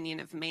the opinion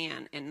of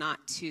man and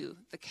not to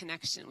the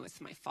connection with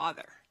my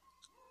Father.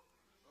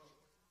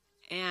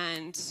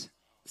 And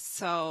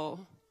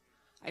so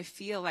I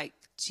feel like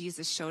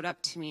Jesus showed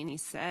up to me and he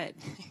said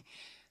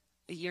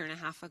a year and a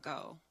half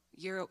ago,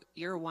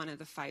 you're one of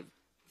the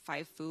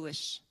five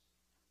foolish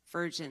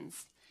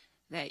virgins,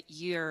 that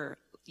you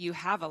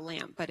have a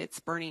lamp, but it's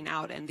burning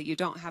out, and that you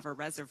don't have a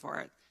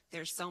reservoir.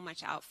 There's so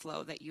much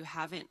outflow that you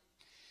haven't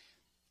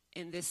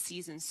in this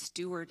season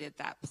stewarded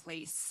that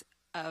place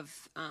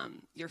of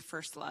your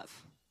first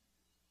love.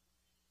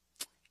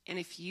 And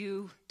if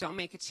you don't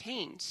make a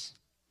change,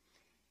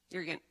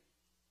 you're going to,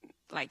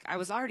 like, I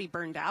was already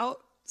burned out,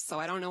 so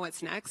I don't know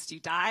what's next. You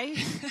die.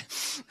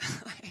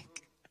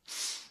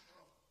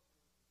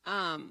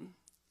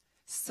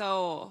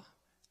 So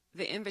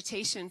the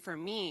invitation for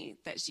me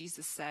that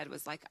Jesus said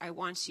was like, I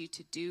want you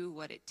to do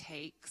what it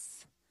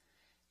takes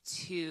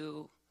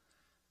to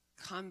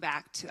come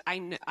back to,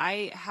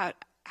 I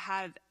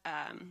had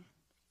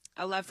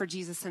a love for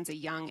Jesus since a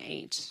young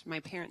age. My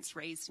parents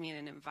raised me in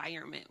an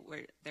environment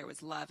where there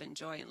was love and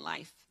joy in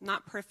life.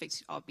 Not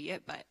perfect,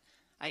 albeit, but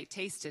I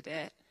tasted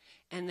it.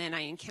 And then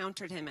I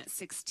encountered him at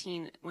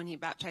 16 when he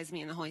baptized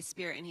me in the Holy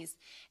Spirit.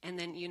 And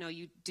then,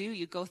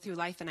 you go through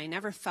life, and I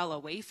never fell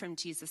away from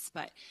Jesus.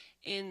 But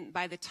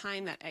by the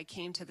time that I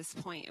came to this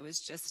point, it was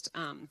just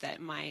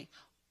that my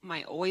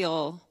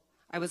oil,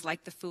 I was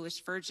like the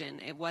foolish virgin.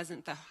 It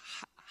wasn't the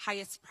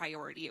highest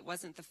priority. It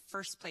wasn't the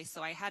first place.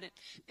 So I hadn't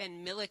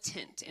been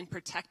militant in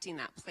protecting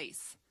that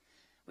place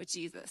with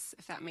Jesus,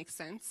 if that makes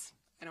sense.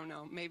 I don't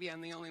know. Maybe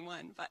I'm the only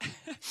one, but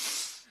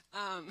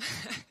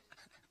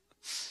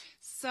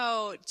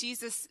so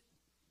Jesus,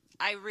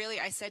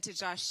 I said to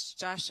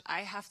Josh,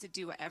 I have to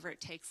do whatever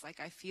it takes. Like,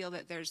 I feel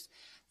that there's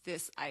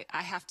this, I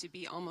have to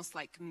be almost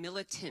like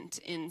militant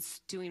in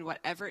doing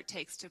whatever it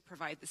takes to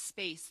provide the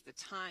space, the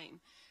time,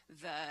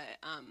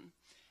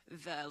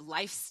 the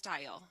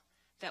lifestyle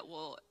that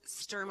will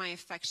stir my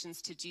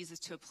affections to Jesus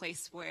to a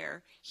place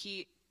where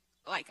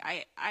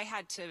I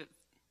had to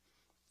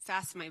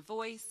fast my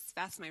voice,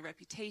 fast my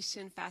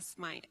reputation, fast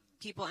my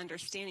people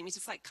understanding me. It's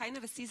just like kind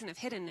of a season of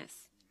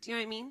hiddenness. Do you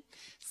know what I mean?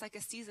 It's like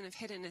a season of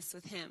hiddenness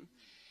with him.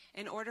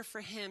 In order for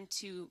him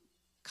to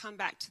come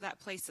back to that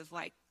place of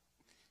like,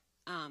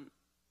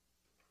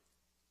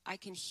 I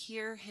can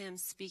hear him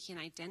speaking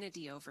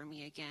identity over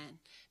me again.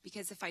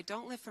 Because if I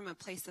don't live from a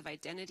place of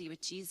identity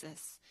with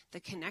Jesus, the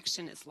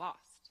connection is lost.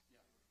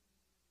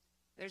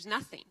 There's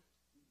nothing.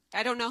 If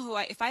I don't know who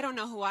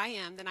I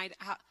am, then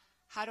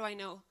how do I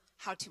know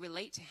how to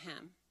relate to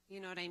him?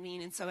 You know what I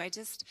mean? And so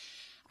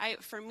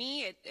for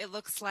me, it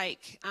looks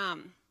like,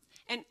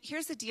 and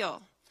here's the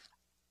deal.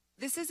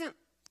 This isn't,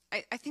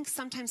 I think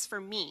sometimes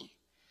for me,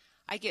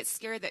 I get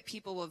scared that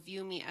people will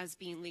view me as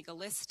being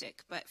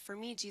legalistic. But for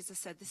me, Jesus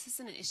said, this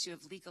isn't an issue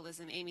of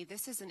legalism, Amy.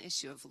 This is an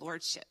issue of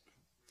lordship.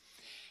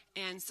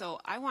 And so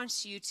I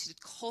want you to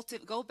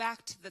go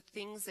back to the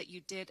things that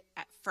you did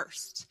at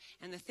first.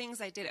 And the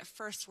things I did at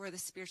first were the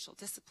spiritual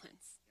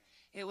disciplines.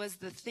 It was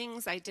the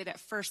things I did at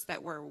first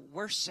that were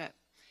worship,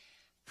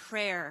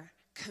 prayer,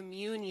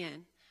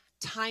 communion,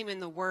 time in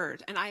the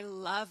Word. And I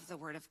love the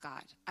Word of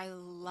God. I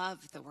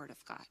love the Word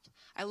of God.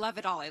 I love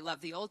it all. I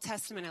love the Old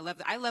Testament.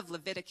 I love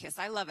Leviticus.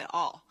 I love it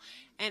all.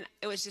 And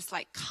it was just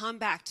like, come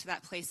back to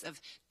that place of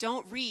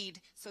don't read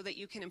so that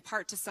you can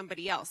impart to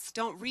somebody else.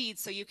 Don't read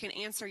so you can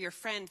answer your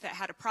friend that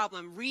had a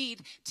problem.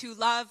 Read to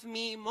love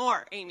me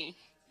more, Amy.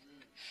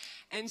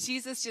 And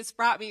Jesus just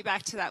brought me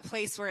back to that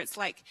place where it's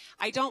like,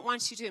 I don't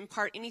want you to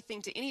impart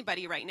anything to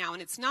anybody right now.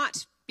 And it's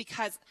not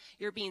because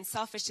you're being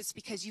selfish. It's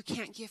because you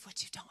can't give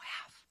what you don't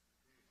have.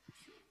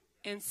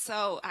 And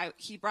so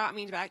he brought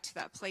me back to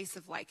that place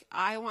of like,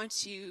 I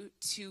want you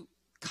to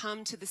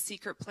come to the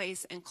secret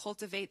place and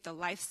cultivate the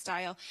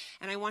lifestyle.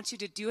 And I want you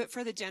to do it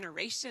for the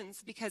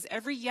generations, because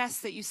every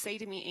yes that you say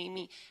to me,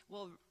 Amy,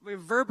 will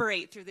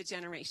reverberate through the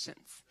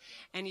generations.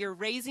 And you're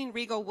raising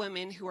regal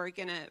women who are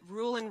going to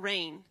rule and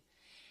reign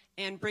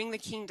and bring the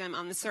kingdom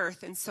on this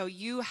earth. And so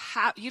you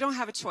don't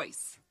have a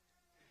choice.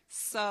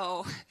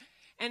 So,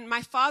 and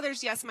my father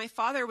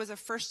was a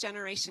first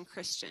generation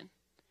Christian.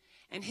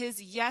 And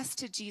his yes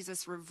to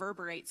Jesus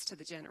reverberates to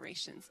the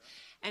generations.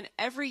 And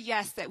every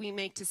yes that we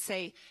make to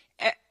say,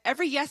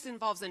 every yes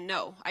involves a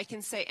no. I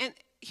can say, and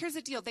here's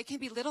the deal, they can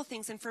be little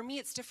things, and for me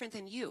it's different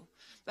than you.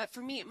 But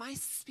for me, my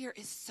spirit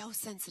is so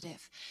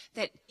sensitive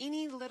that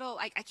any little,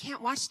 I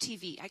can't watch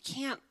TV. I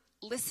can't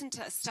listen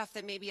to stuff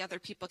that maybe other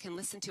people can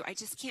listen to. I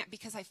just can't,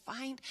 because I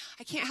find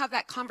I can't have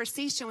that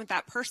conversation with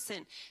that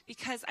person,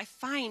 because I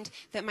find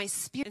that my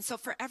spirit, and so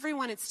for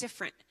everyone it's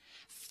different.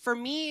 For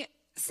me,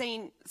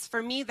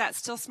 that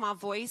still small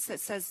voice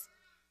that says,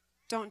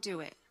 don't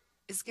do it,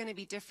 is going to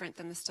be different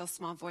than the still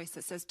small voice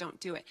that says, don't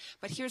do it.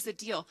 But here's the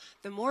deal.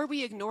 The more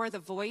we ignore the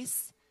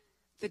voice,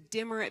 the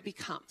dimmer it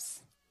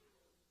becomes.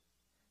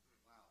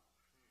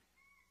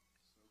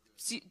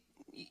 So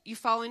you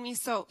following me?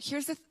 So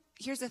here's the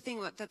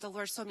thing that the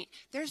Lord showed me.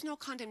 There's no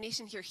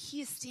condemnation here.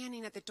 He is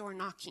standing at the door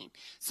knocking.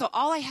 So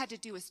all I had to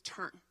do was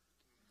turn.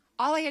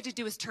 All I had to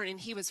do was turn, and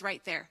he was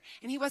right there.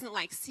 And he wasn't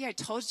like, see, I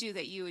told you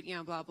that you would,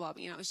 blah, blah.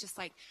 It was just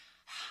like,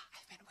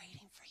 I've been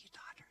waiting for you,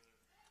 daughter.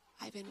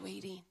 I've been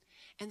waiting.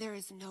 And there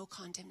is no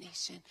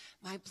condemnation.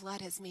 My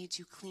blood has made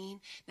you clean.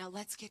 Now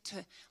let's get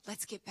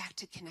back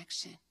to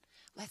connection.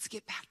 Let's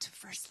get back to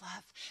first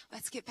love.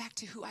 Let's get back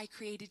to who I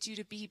created you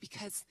to be,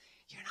 because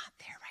you're not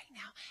there right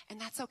now.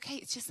 And that's okay.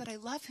 It's just that I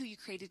love who you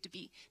created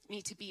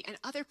me to be. And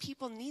other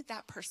people need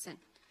that person.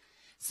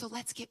 So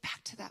let's get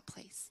back to that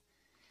place.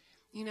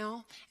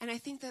 And I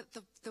think that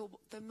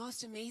the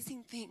most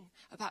amazing thing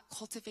about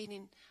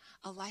cultivating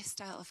a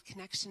lifestyle of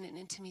connection and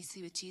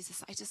intimacy with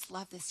Jesus, I just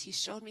love this. He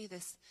showed me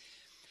this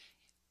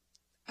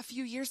a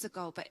few years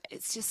ago, but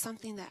it's just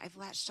something that I've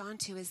latched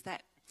onto, is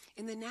that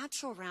in the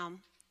natural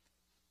realm,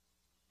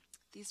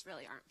 these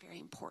really aren't very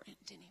important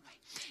anyway.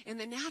 In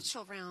the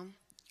natural realm,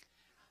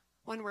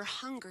 when we're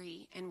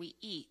hungry and we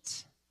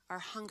eat, our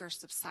hunger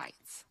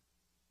subsides.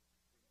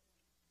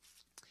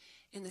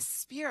 In the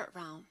spirit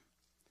realm,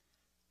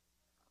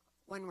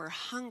 when we're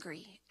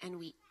hungry and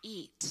we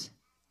eat,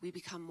 we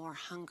become more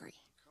hungry.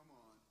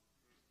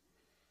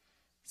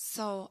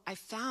 So I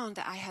found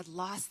that I had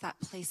lost that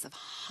place of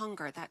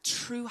hunger, that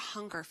true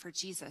hunger for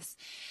Jesus.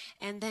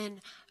 And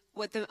then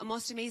what the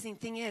most amazing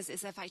thing is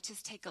if I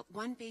just take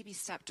one baby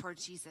step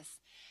towards Jesus,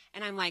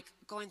 and I'm like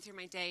going through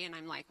my day and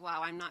I'm like,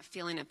 wow, I'm not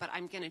feeling it, but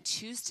I'm going to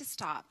choose to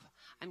stop.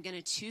 I'm going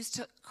to choose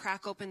to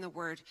crack open the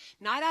Word,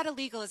 not out of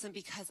legalism,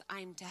 because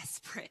I'm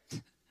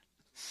desperate.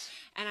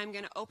 And I'm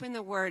going to open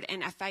the Word,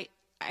 and if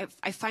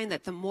I find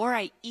that the more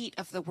I eat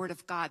of the Word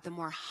of God, the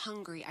more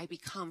hungry I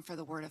become for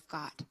the Word of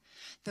God.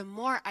 The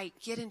more I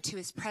get into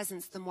His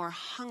presence, the more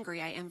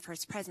hungry I am for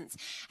His presence.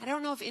 I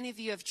don't know if any of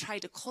you have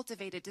tried to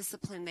cultivate a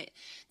discipline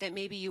that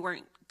maybe you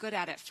weren't good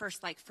at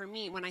first. Like for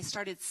me, when I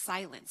started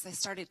silence, I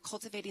started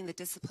cultivating the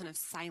discipline of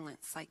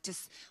silence, like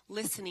just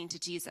listening to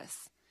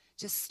Jesus,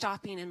 just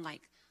stopping and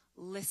like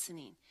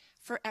listening.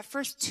 At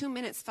first, 2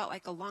 minutes felt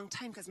like a long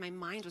time, because my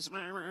mind was,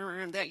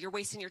 that you're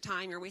wasting your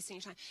time.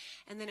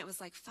 And then it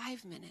was like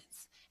 5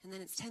 minutes, and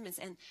then it's 10 minutes.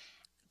 And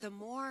the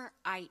more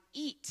I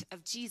eat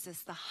of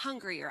Jesus, the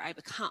hungrier I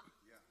become.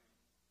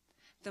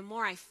 The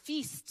more I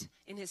feast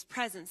in His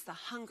presence, the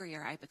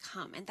hungrier I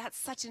become. And that's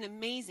such an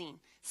amazing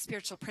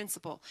spiritual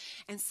principle.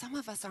 And some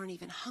of us aren't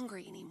even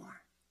hungry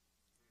anymore.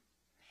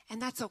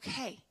 And that's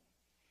okay.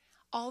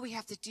 All we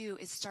have to do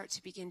is start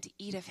to begin to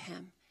eat of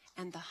Him,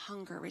 and the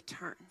hunger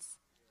returns.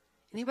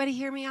 Anybody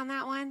hear me on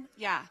that one?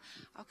 Yeah.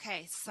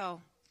 Okay,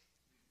 so.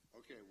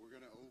 Okay, we're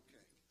going to,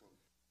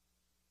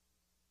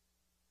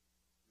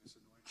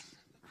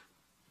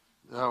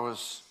 That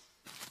was,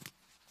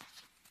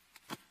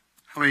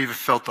 how many of you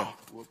felt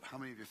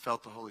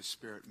the Holy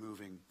Spirit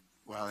moving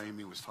while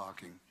Amy was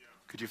talking?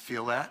 Could you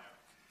feel that?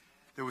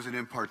 There was an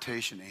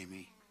impartation,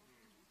 Amy.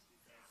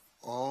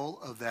 All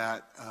of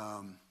that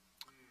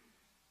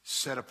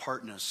set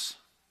apartness.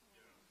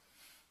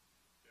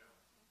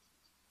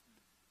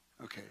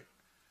 Okay.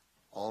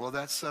 All of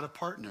that set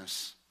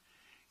apartness,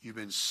 you've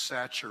been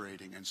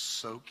saturating and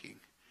soaking.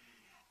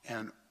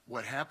 And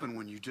what happened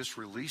when you just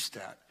released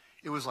that,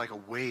 it was like a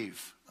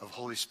wave of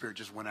Holy Spirit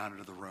just went out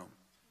into the room.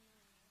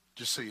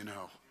 Just so you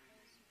know.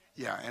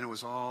 Yeah, and it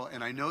was all,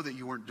 and I know that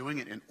you weren't doing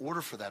it in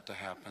order for that to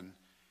happen,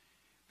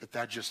 but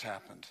that just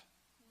happened.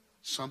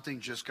 Something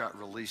just got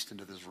released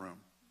into this room.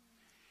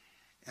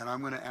 And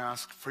I'm going to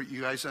ask, for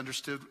you guys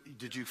understood,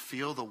 did you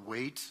feel the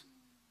weight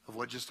of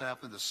what just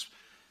happened? This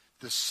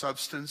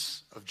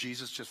substance of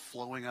Jesus just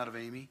flowing out of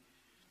Amy?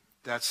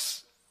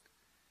 That's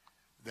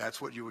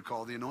what you would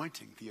call the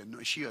anointing.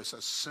 She has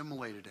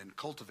assimilated and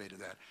cultivated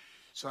that.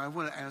 So I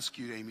want to ask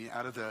you, Amy,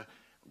 out of the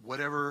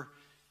whatever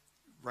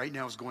right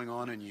now is going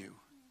on in you,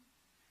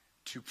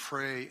 to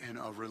pray in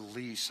a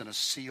release and a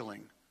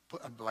sealing.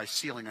 By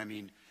sealing, I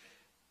mean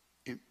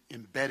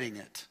embedding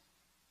it.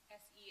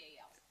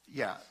 S-E-A-L.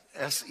 Yeah,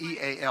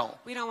 S-E-A-L.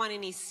 We don't want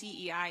any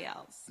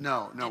C-E-I-Ls.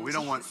 No, we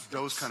don't want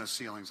those kind of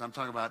sealings. I'm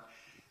talking about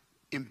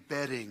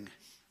embedding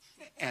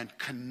and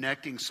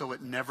connecting so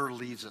it never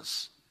leaves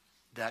us.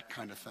 That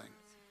kind of thing.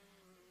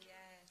 Yes.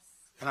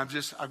 And I'm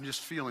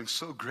just feeling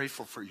so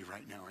grateful for you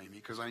right now, Amy,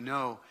 because I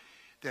know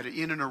that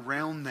in and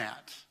around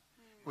that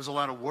was a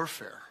lot of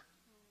warfare.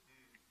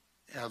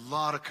 A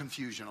lot of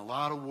confusion, a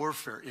lot of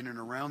warfare in and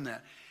around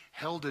that.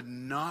 Hell did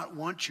not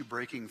want you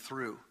breaking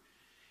through.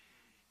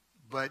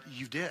 But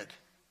you did,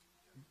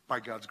 by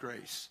God's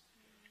grace.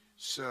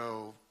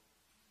 So,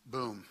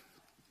 boom.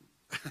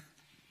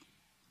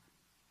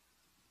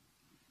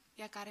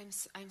 Yeah, God,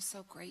 I'm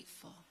so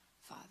grateful,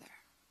 Father.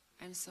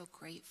 I'm so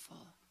grateful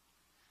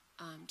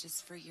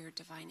just for your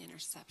divine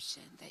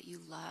interception, that you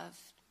loved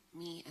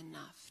me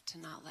enough to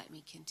not let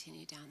me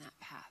continue down that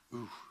path.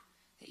 Ooh.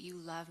 That you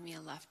love me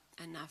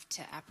enough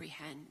to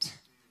apprehend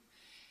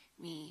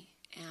me.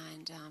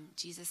 And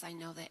Jesus, I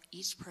know that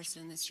each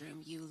person in this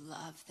room, you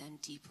love them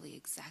deeply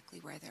exactly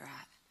where they're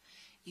at.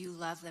 You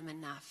love them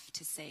enough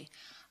to say,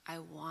 I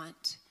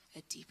want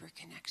a deeper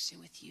connection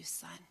with you,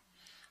 son.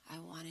 I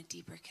want a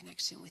deeper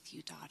connection with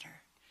you,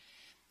 daughter.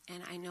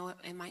 And I know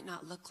it might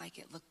not look like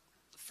it looked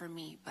for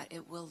me, but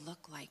it will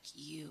look like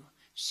you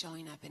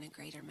showing up in a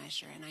greater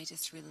measure. And I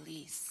just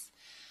release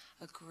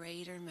a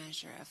greater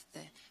measure of the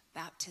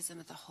baptism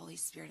of the Holy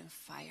Spirit and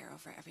fire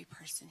over every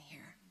person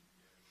here.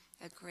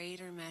 A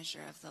greater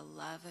measure of the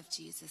love of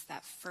Jesus,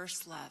 that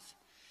first love,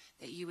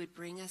 that you would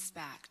bring us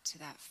back to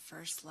that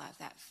first love,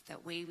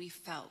 that way we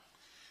felt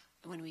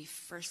when we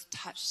first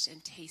touched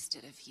and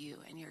tasted of you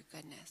and your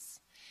goodness.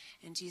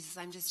 And Jesus,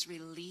 I'm just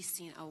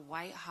releasing a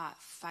white-hot,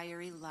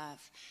 fiery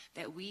love,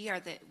 that we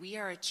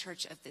are a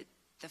church of the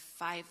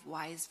 5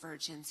 wise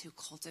virgins who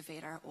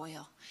cultivate our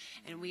oil,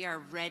 and we are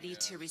ready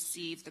to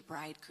receive the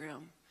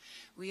bridegroom.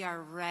 We are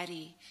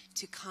ready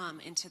to come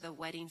into the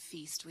wedding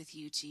feast with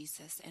you,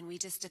 Jesus, and we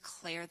just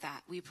declare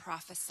that. We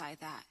prophesy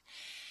that.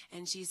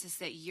 And Jesus,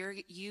 that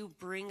you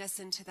bring us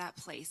into that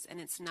place,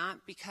 and it's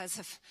not because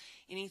of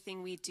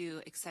anything we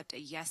do except a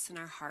yes in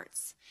our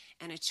hearts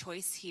and a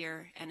choice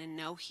here and a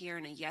no here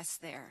and a yes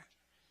there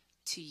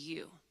to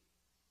you.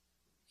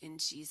 In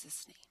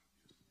Jesus' name.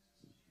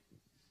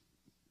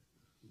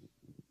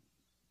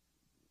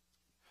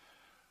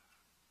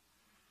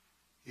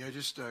 Yeah,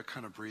 just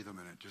kind of breathe a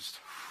minute. Just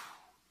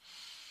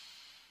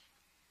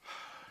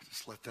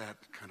let that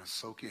kind of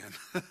soak in.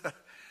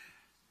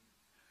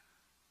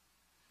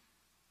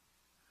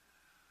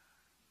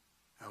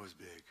 That was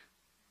big.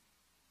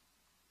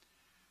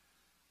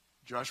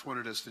 Josh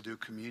wanted us to do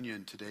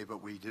communion today,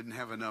 but we didn't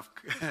have enough.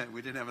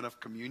 We didn't have enough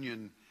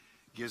communion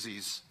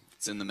gizzies.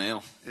 It's in the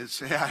mail.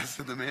 It's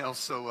in the mail.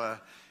 So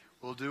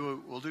we'll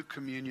do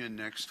communion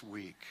next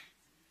week,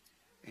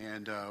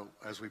 and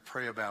as we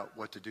pray about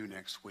what to do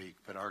next week.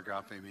 But our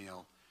agape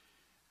meal.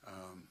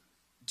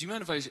 Do you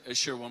mind if I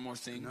share one more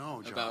thing?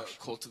 No, Josh. About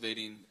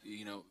cultivating,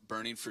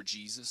 burning for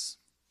Jesus?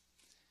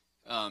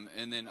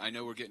 And then I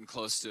know we're getting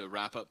close to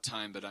wrap up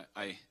time, but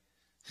I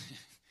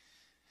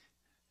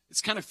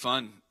it's kind of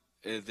fun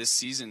this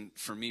season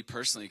for me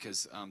personally,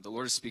 because the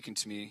Lord is speaking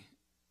to me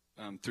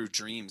through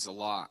dreams a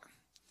lot.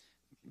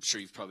 I'm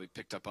sure you've probably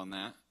picked up on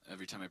that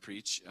every time I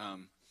preach.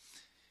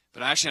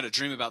 But I actually had a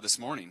dream about this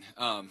morning.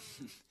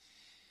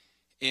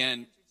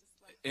 And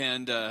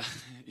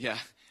yeah,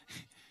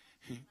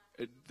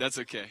 that's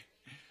okay.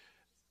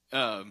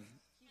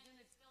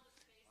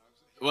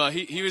 Well,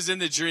 he was in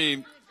the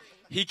dream.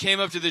 He came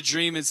up to the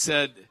dream and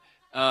said,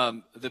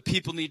 the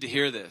people need to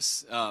hear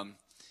this.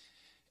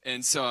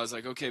 And so I was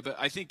like, okay, but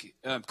I think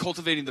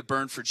cultivating the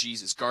burn for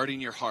Jesus, guarding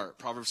your heart,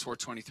 Proverbs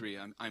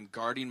 4:23, I'm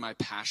guarding my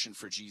passion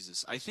for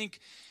Jesus. I think,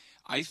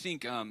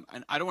 and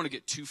I don't want to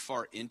get too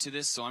far into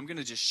this, so I'm going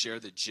to just share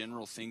the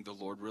general thing the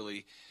Lord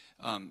really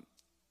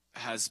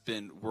has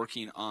been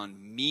working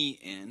on me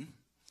in.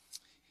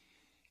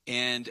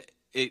 And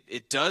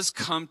it does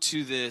come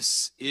to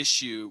this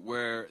issue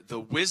where the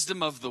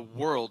wisdom of the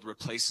world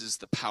replaces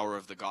the power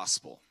of the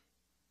gospel.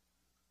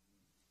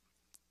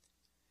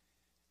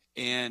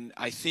 And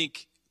I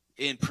think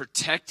in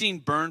protecting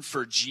burn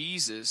for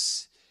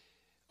Jesus,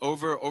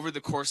 over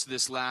the course of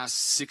this last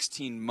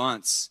 16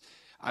 months,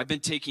 I've been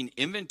taking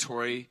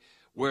inventory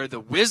where the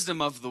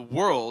wisdom of the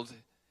world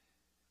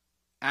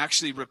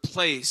actually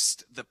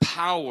replaced the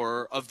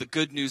power of the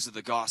good news of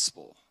the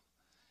gospel.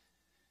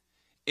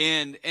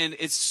 And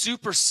it's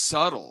super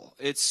subtle.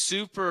 It's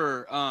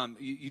super,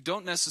 you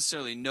don't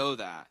necessarily know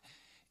that.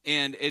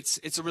 And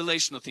it's a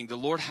relational thing. The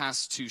Lord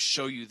has to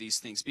show you these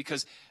things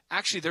because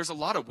actually there's a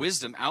lot of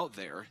wisdom out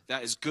there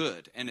that is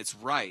good and it's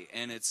right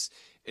and it's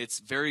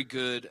very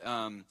good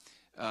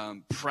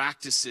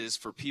practices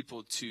for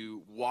people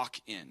to walk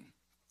in.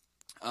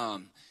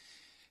 But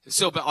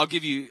I'll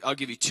give you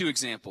 2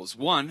 examples.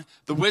 1,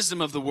 the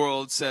wisdom of the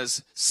world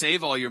says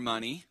save all your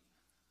money.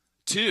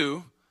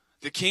 2,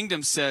 the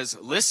kingdom says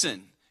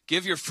listen,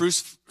 give your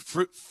first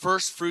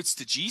fruits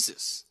to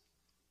Jesus.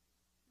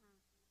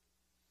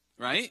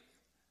 Right?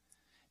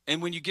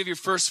 And when you give your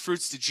first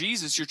fruits to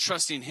Jesus, you're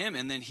trusting him,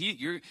 and then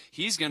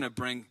he's going to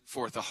bring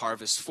forth a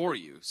harvest for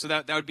you. So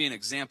that would be an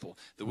example.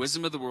 The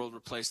wisdom of the world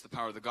replaced the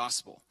power of the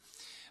gospel.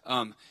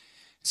 But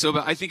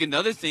I think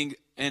another thing,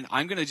 and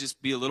I'm going to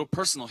just be a little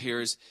personal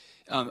here, is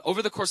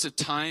over the course of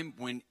time,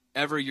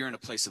 whenever you're in a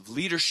place of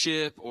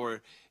leadership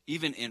or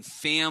even in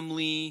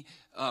family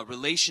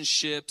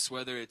relationships,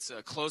 whether it's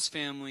a close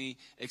family,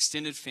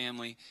 extended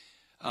family,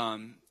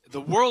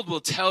 the world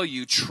will tell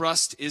you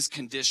trust is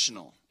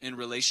conditional in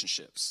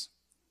relationships.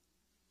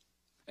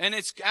 And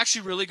it's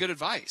actually really good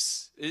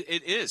advice.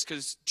 It is,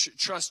 because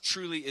trust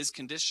truly is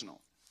conditional.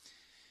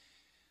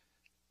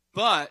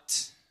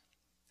 But,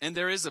 and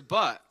there is a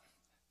but,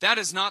 that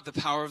is not the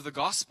power of the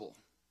gospel.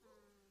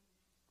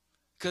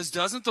 Because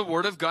doesn't the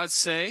word of God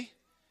say,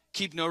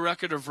 keep no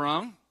record of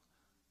wrong?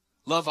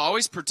 Love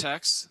always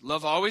protects,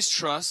 love always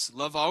trusts,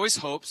 love always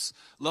hopes,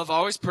 love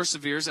always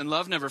perseveres, and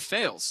love never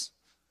fails.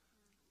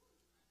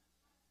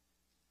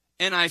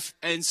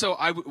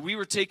 We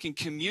were taking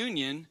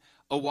communion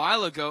a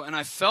while ago, and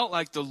I felt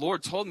like the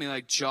Lord told me,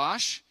 like,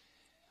 Josh,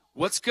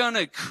 what's going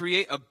to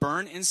create a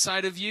burn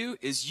inside of you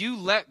is you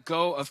let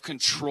go of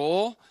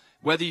control,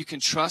 whether you can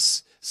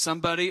trust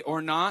somebody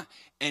or not,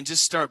 and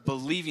just start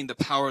believing the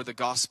power of the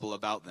gospel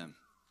about them.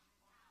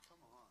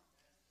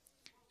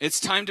 It's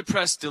time to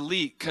press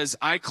delete because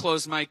I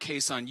close my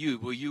case on you.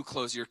 Will you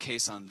close your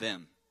case on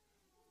them?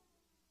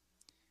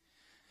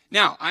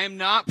 Now, I am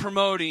not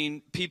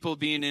promoting people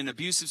being in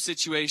abusive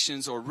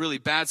situations or really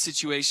bad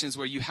situations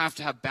where you have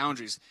to have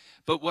boundaries.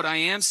 But what I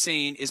am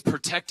saying is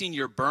protecting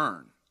your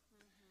burn.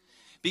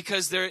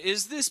 Because there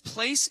is this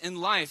place in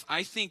life,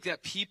 I think,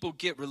 that people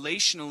get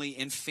relationally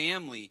in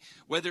family,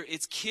 whether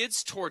it's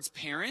kids towards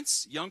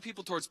parents, young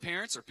people towards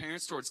parents, or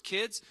parents towards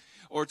kids,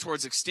 or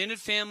towards extended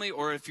family,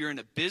 or if you're in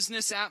a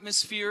business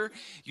atmosphere,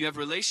 you have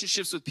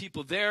relationships with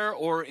people there,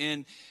 or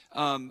in,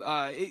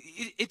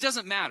 it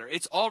doesn't matter.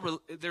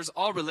 There's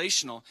all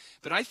relational.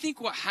 But I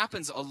think what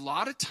happens a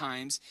lot of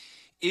times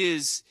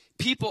is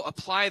people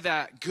apply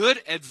that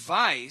good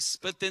advice,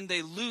 but then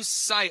they lose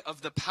sight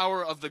of the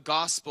power of the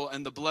gospel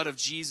and the blood of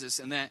Jesus,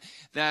 and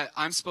that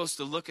I'm supposed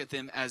to look at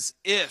them as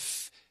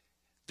if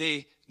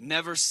they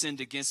never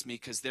sinned against me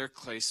because their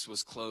case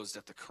was closed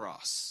at the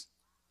cross.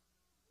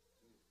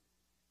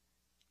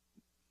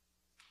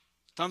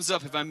 Thumbs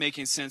up if I'm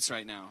making sense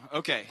right now.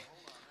 Okay.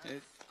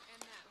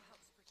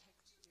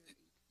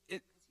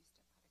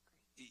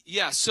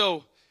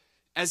 So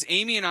as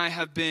Amy and I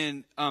have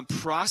been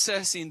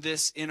processing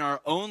this in our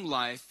own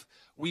life,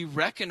 we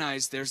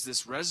recognize there's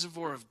this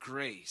reservoir of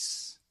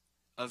grace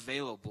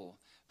available.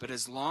 But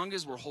as long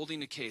as we're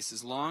holding a case,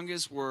 as long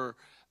as we're,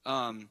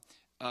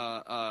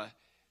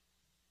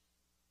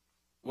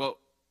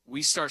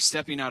 we start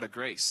stepping out of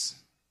grace.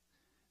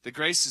 The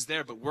grace is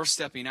there, but we're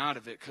stepping out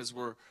of it because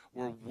we're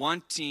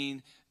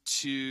wanting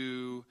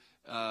to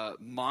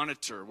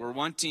monitor. We're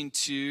wanting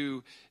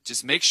to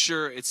just make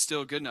sure it's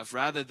still good enough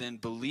rather than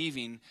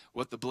believing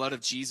what the blood of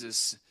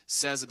Jesus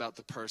says about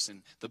the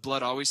person. The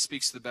blood always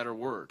speaks the better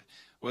word.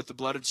 What the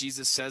blood of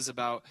Jesus says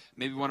about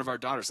maybe one of our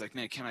daughters, like,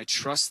 man, can I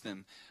trust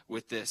them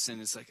with this?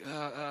 And it's like,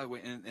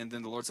 wait. And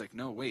then the Lord's like,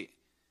 no, wait.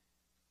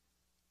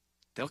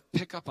 They'll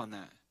pick up on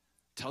that.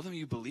 Tell them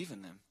you believe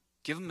in them.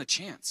 Give them a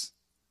chance.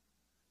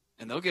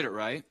 And they'll get it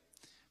right.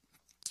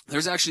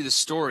 There's actually the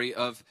story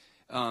of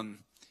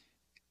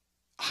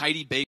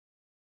Heidi Baker.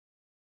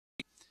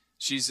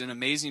 She's an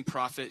amazing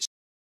prophet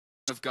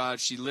of God.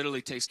 She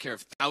literally takes care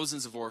of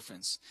thousands of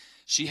orphans.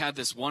 She had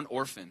this one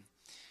orphan,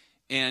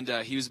 and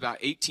he was about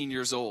 18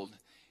 years old.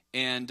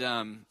 And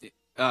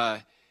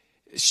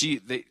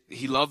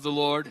he loved the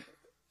Lord,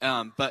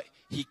 but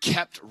he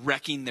kept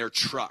wrecking their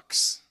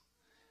trucks.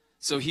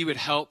 So he would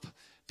help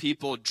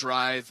people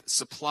drive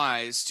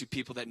supplies to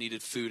people that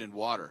needed food and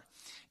water.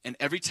 And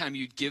every time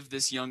you'd give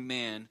this young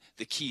man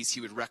the keys,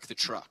 he would wreck the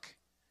truck.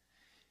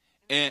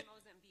 And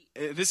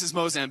this is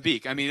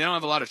Mozambique. I mean, they don't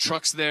have a lot of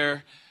trucks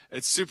there.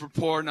 It's super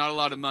poor, not a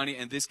lot of money.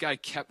 And this guy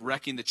kept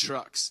wrecking the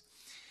trucks.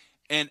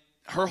 And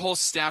her whole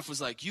staff was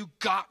like, you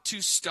got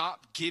to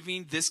stop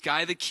giving this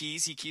guy the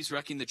keys. He keeps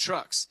wrecking the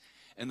trucks.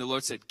 And the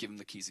Lord said, give him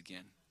the keys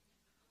again.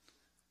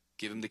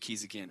 Give him the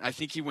keys again. I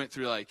think he went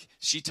through, like,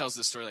 she tells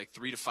the story, like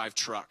 3 to 5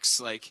 trucks,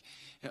 like,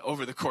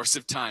 over the course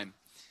of time.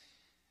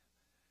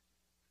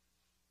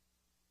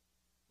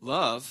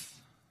 Love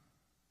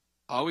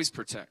always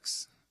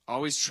protects,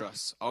 always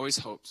trusts, always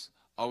hopes,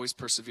 always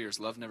perseveres.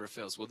 Love never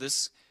fails. Well,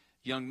 this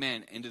young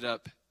man ended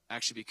up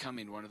actually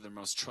becoming one of the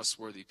most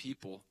trustworthy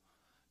people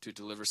to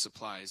deliver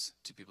supplies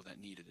to people that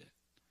needed it.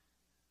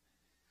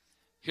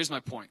 Here's my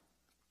point.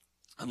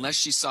 Unless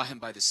she saw him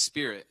by the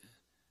Spirit,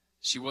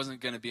 she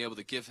wasn't going to be able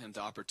to give him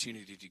the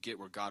opportunity to get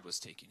where God was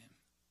taking him.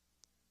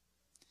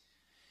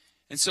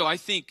 And so I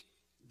think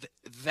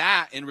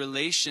that in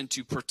relation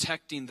to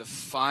protecting the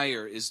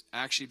fire is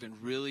actually been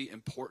really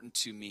important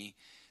to me,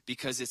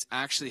 because it's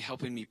actually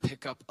helping me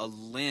pick up a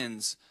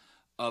lens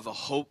of a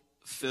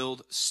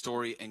hope-filled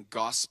story and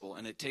gospel.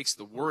 And it takes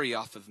the worry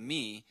off of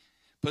me,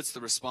 puts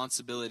the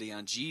responsibility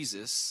on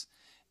Jesus,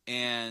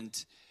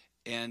 and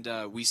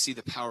we see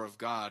the power of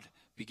God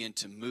begin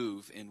to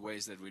move in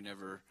ways that we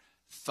never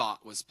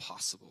thought was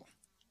possible.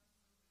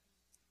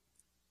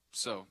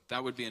 So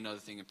that would be another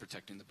thing in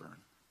protecting the burn.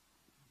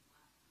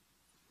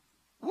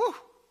 Woo!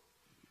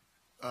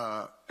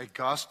 A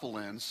gospel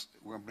lens,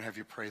 I'm going to have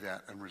you pray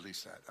that and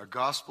release that. A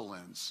gospel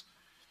lens,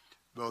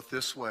 both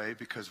this way,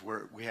 because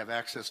we have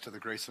access to the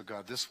grace of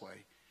God this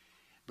way,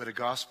 but a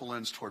gospel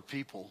lens toward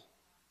people,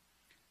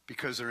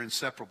 because they're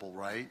inseparable,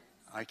 right?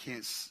 I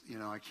can't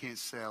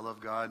say I love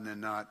God and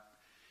then not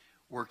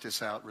work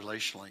this out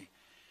relationally.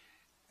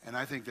 And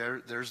I think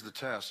there's the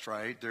test,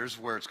 right? There's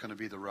where it's going to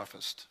be the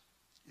roughest,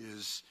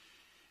 is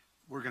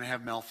we're going to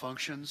have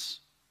malfunctions,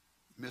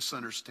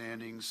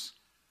 misunderstandings,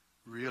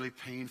 really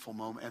painful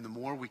moment. And the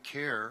more we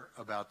care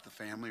about the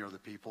family or the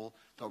people,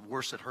 the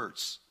worse it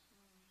hurts,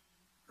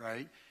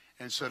 right?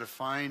 And so to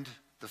find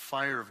the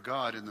fire of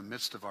God in the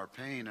midst of our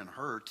pain and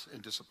hurt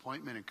and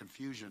disappointment and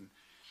confusion,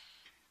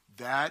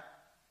 that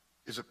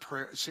is a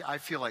prayer. See, I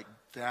feel like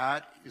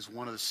that is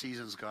one of the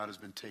seasons God has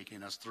been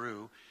taking us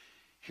through.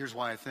 Here's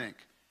why I think.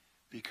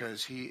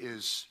 Because he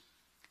is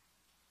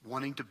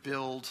wanting to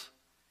build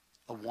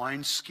a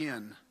wine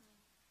skin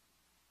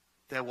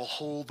that will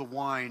hold the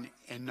wine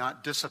and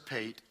not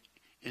dissipate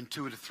in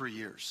 2 to 3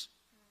 years.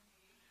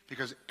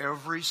 Because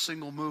every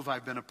single move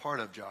I've been a part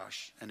of,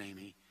 Josh and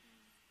Amy,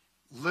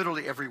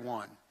 literally every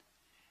one,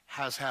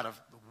 has had a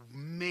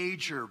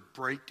major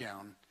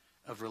breakdown,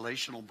 of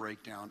relational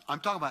breakdown.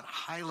 I'm talking about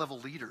high-level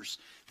leaders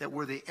that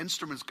were the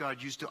instruments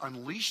God used to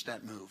unleash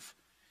that move.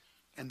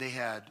 And they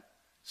had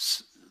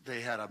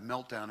a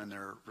meltdown in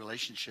their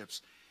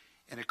relationships,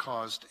 and it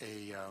caused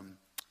a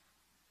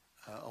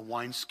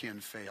wineskin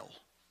fail.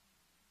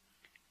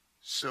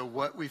 So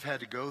what we've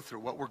had to go through,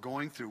 what we're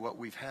going through, what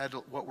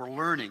we're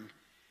learning,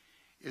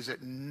 is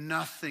that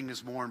nothing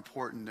is more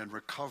important than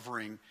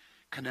recovering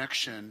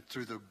connection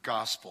through the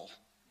gospel.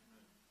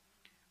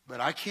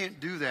 But I can't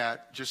do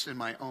that just in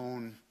my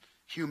own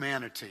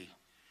humanity.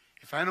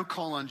 If I don't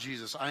call on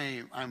Jesus,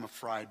 I'm a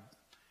fried.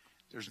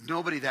 There's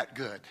nobody that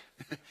good.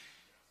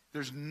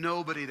 There's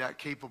nobody that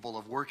capable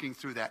of working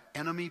through that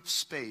enemy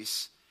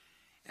space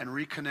and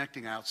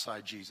reconnecting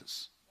outside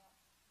Jesus.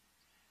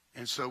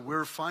 And so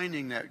we're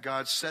finding that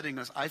God's setting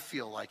us, I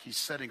feel like he's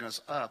setting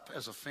us up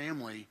as a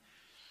family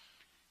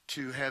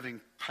to having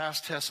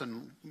passed tests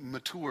and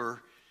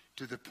mature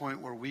to the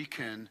point where we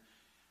can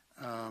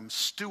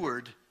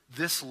steward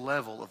this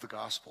level of the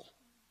gospel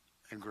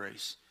and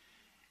grace.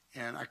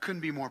 And I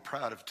couldn't be more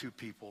proud of 2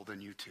 people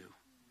than you two.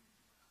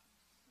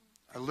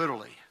 I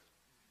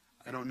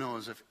don't know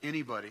as if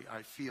anybody,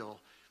 I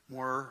feel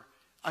more,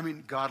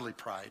 godly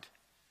pride,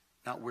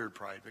 not weird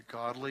pride, but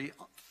godly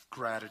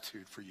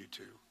gratitude for you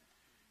two,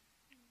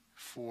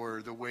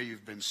 for the way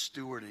you've been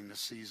stewarding the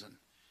season.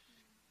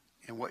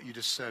 And what you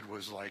just said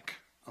was like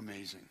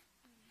amazing.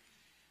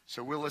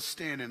 So let's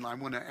stand, and I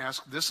want to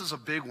ask, this is a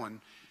big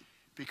one,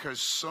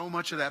 because so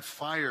much of that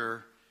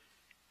fire,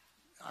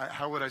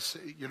 how would I say,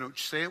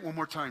 say it one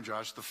more time,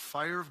 Josh. The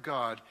fire of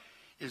God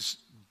is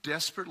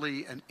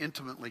desperately and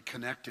intimately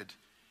connected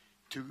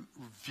to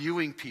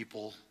viewing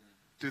people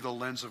through the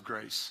lens of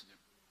grace.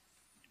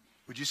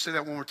 Would you say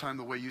that one more time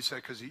the way you said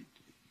it? Because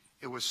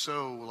it was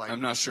so like...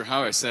 I'm not sure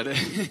how I said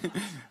it.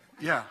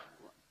 Yeah.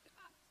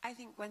 I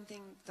think one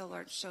thing the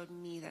Lord showed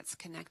me that's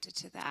connected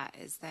to that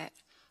is that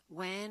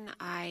when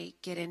I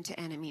get into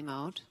enemy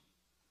mode,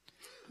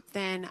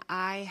 then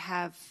I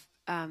have,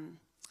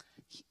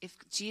 if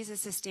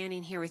Jesus is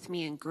standing here with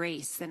me in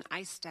grace, then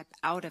I step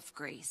out of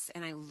grace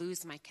and I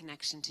lose my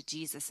connection to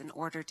Jesus in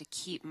order to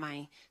keep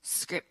my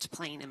script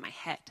playing in my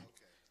head.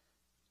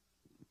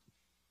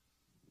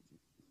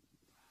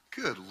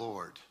 Good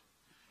Lord.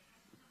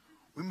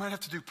 We might have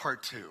to do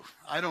part 2.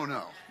 I don't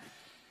know.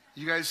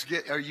 You guys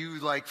are you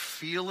like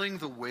feeling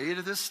the weight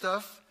of this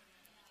stuff?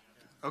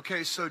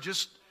 Okay, so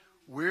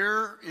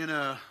we're in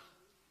a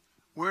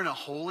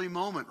holy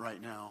moment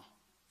right now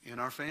in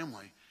our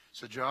family.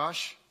 So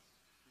Josh,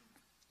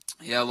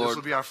 yeah, Lord, this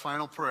will be our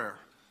final prayer.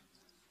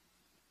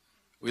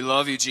 We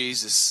love you,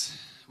 Jesus.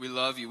 We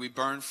love you. We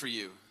burn for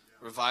you.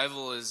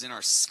 Revival is in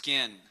our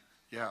skin.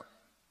 Yeah.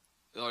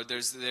 Lord,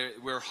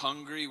 we're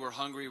hungry, we're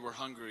hungry, we're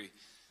hungry.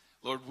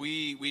 Lord,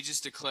 we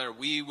just declare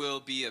we will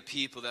be a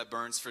people that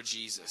burns for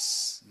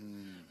Jesus.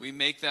 We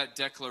make that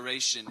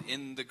declaration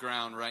in the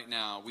ground right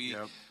now.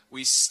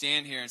 We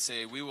stand here and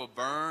say we will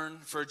burn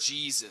for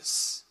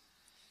Jesus.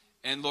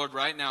 And Lord,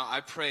 right now,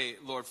 I pray,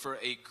 Lord, for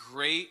a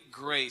great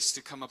grace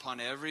to come upon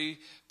every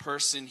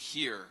person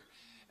here,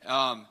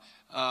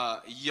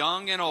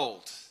 young and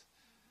old,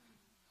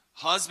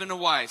 husband and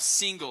wife,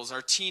 singles,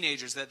 our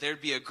teenagers, that there'd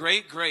be a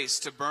great grace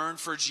to burn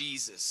for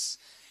Jesus.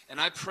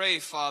 And I pray,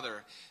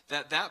 Father,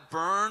 that that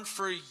burn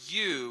for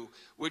you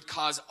would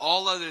cause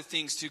all other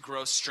things to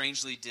grow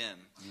strangely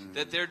dim.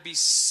 That there'd be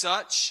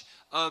such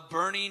a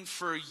burning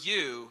for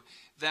you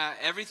that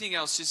everything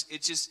else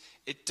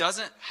it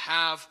doesn't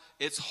have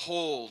its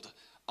hold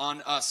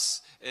on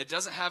us. It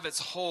doesn't have its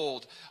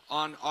hold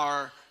on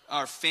our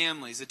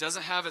families. It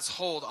doesn't have its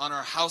hold on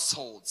our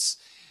households.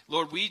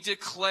 Lord, we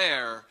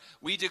declare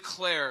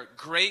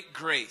great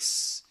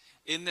grace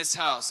in this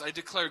house. I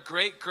declare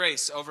great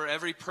grace over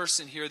every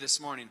person here this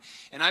morning.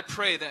 And I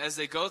pray that as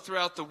they go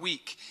throughout the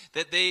week,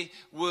 that they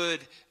would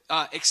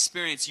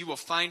experience, you will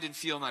find and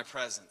feel my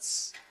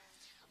presence.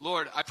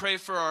 Lord, I pray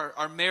for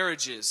our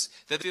marriages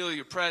that feel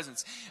your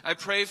presence. I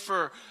pray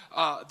for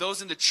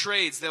those in the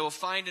trades that will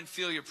find and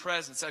feel your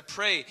presence. I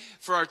pray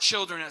for our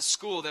children at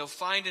school, they'll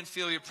find and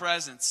feel your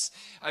presence.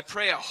 I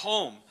pray at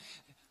home,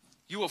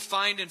 you will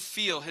find and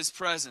feel his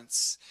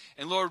presence.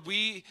 And Lord,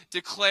 we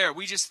declare,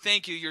 we just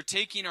thank you. You're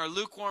taking our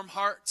lukewarm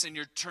hearts and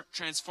you're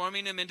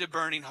transforming them into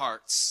burning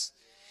hearts.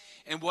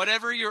 And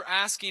whatever you're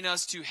asking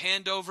us to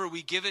hand over,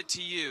 we give it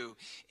to you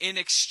in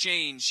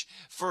exchange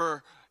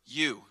for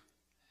you.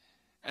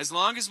 As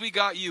long as we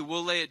got you,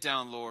 we'll lay it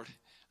down, Lord.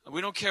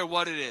 We don't care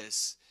what it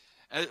is.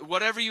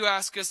 Whatever you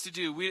ask us to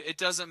do, it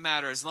doesn't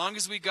matter. As long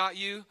as we got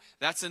you,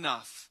 that's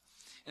enough.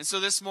 And so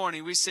this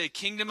morning we say,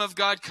 Kingdom of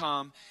God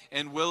come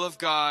and will of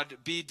God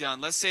be done.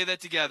 Let's say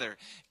that together.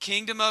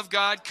 Kingdom of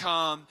God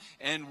come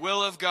and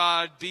will of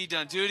God be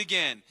done. Do it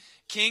again.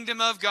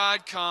 Kingdom of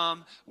God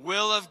come,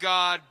 will of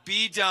God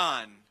be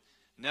done.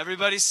 And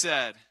everybody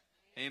said,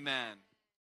 amen.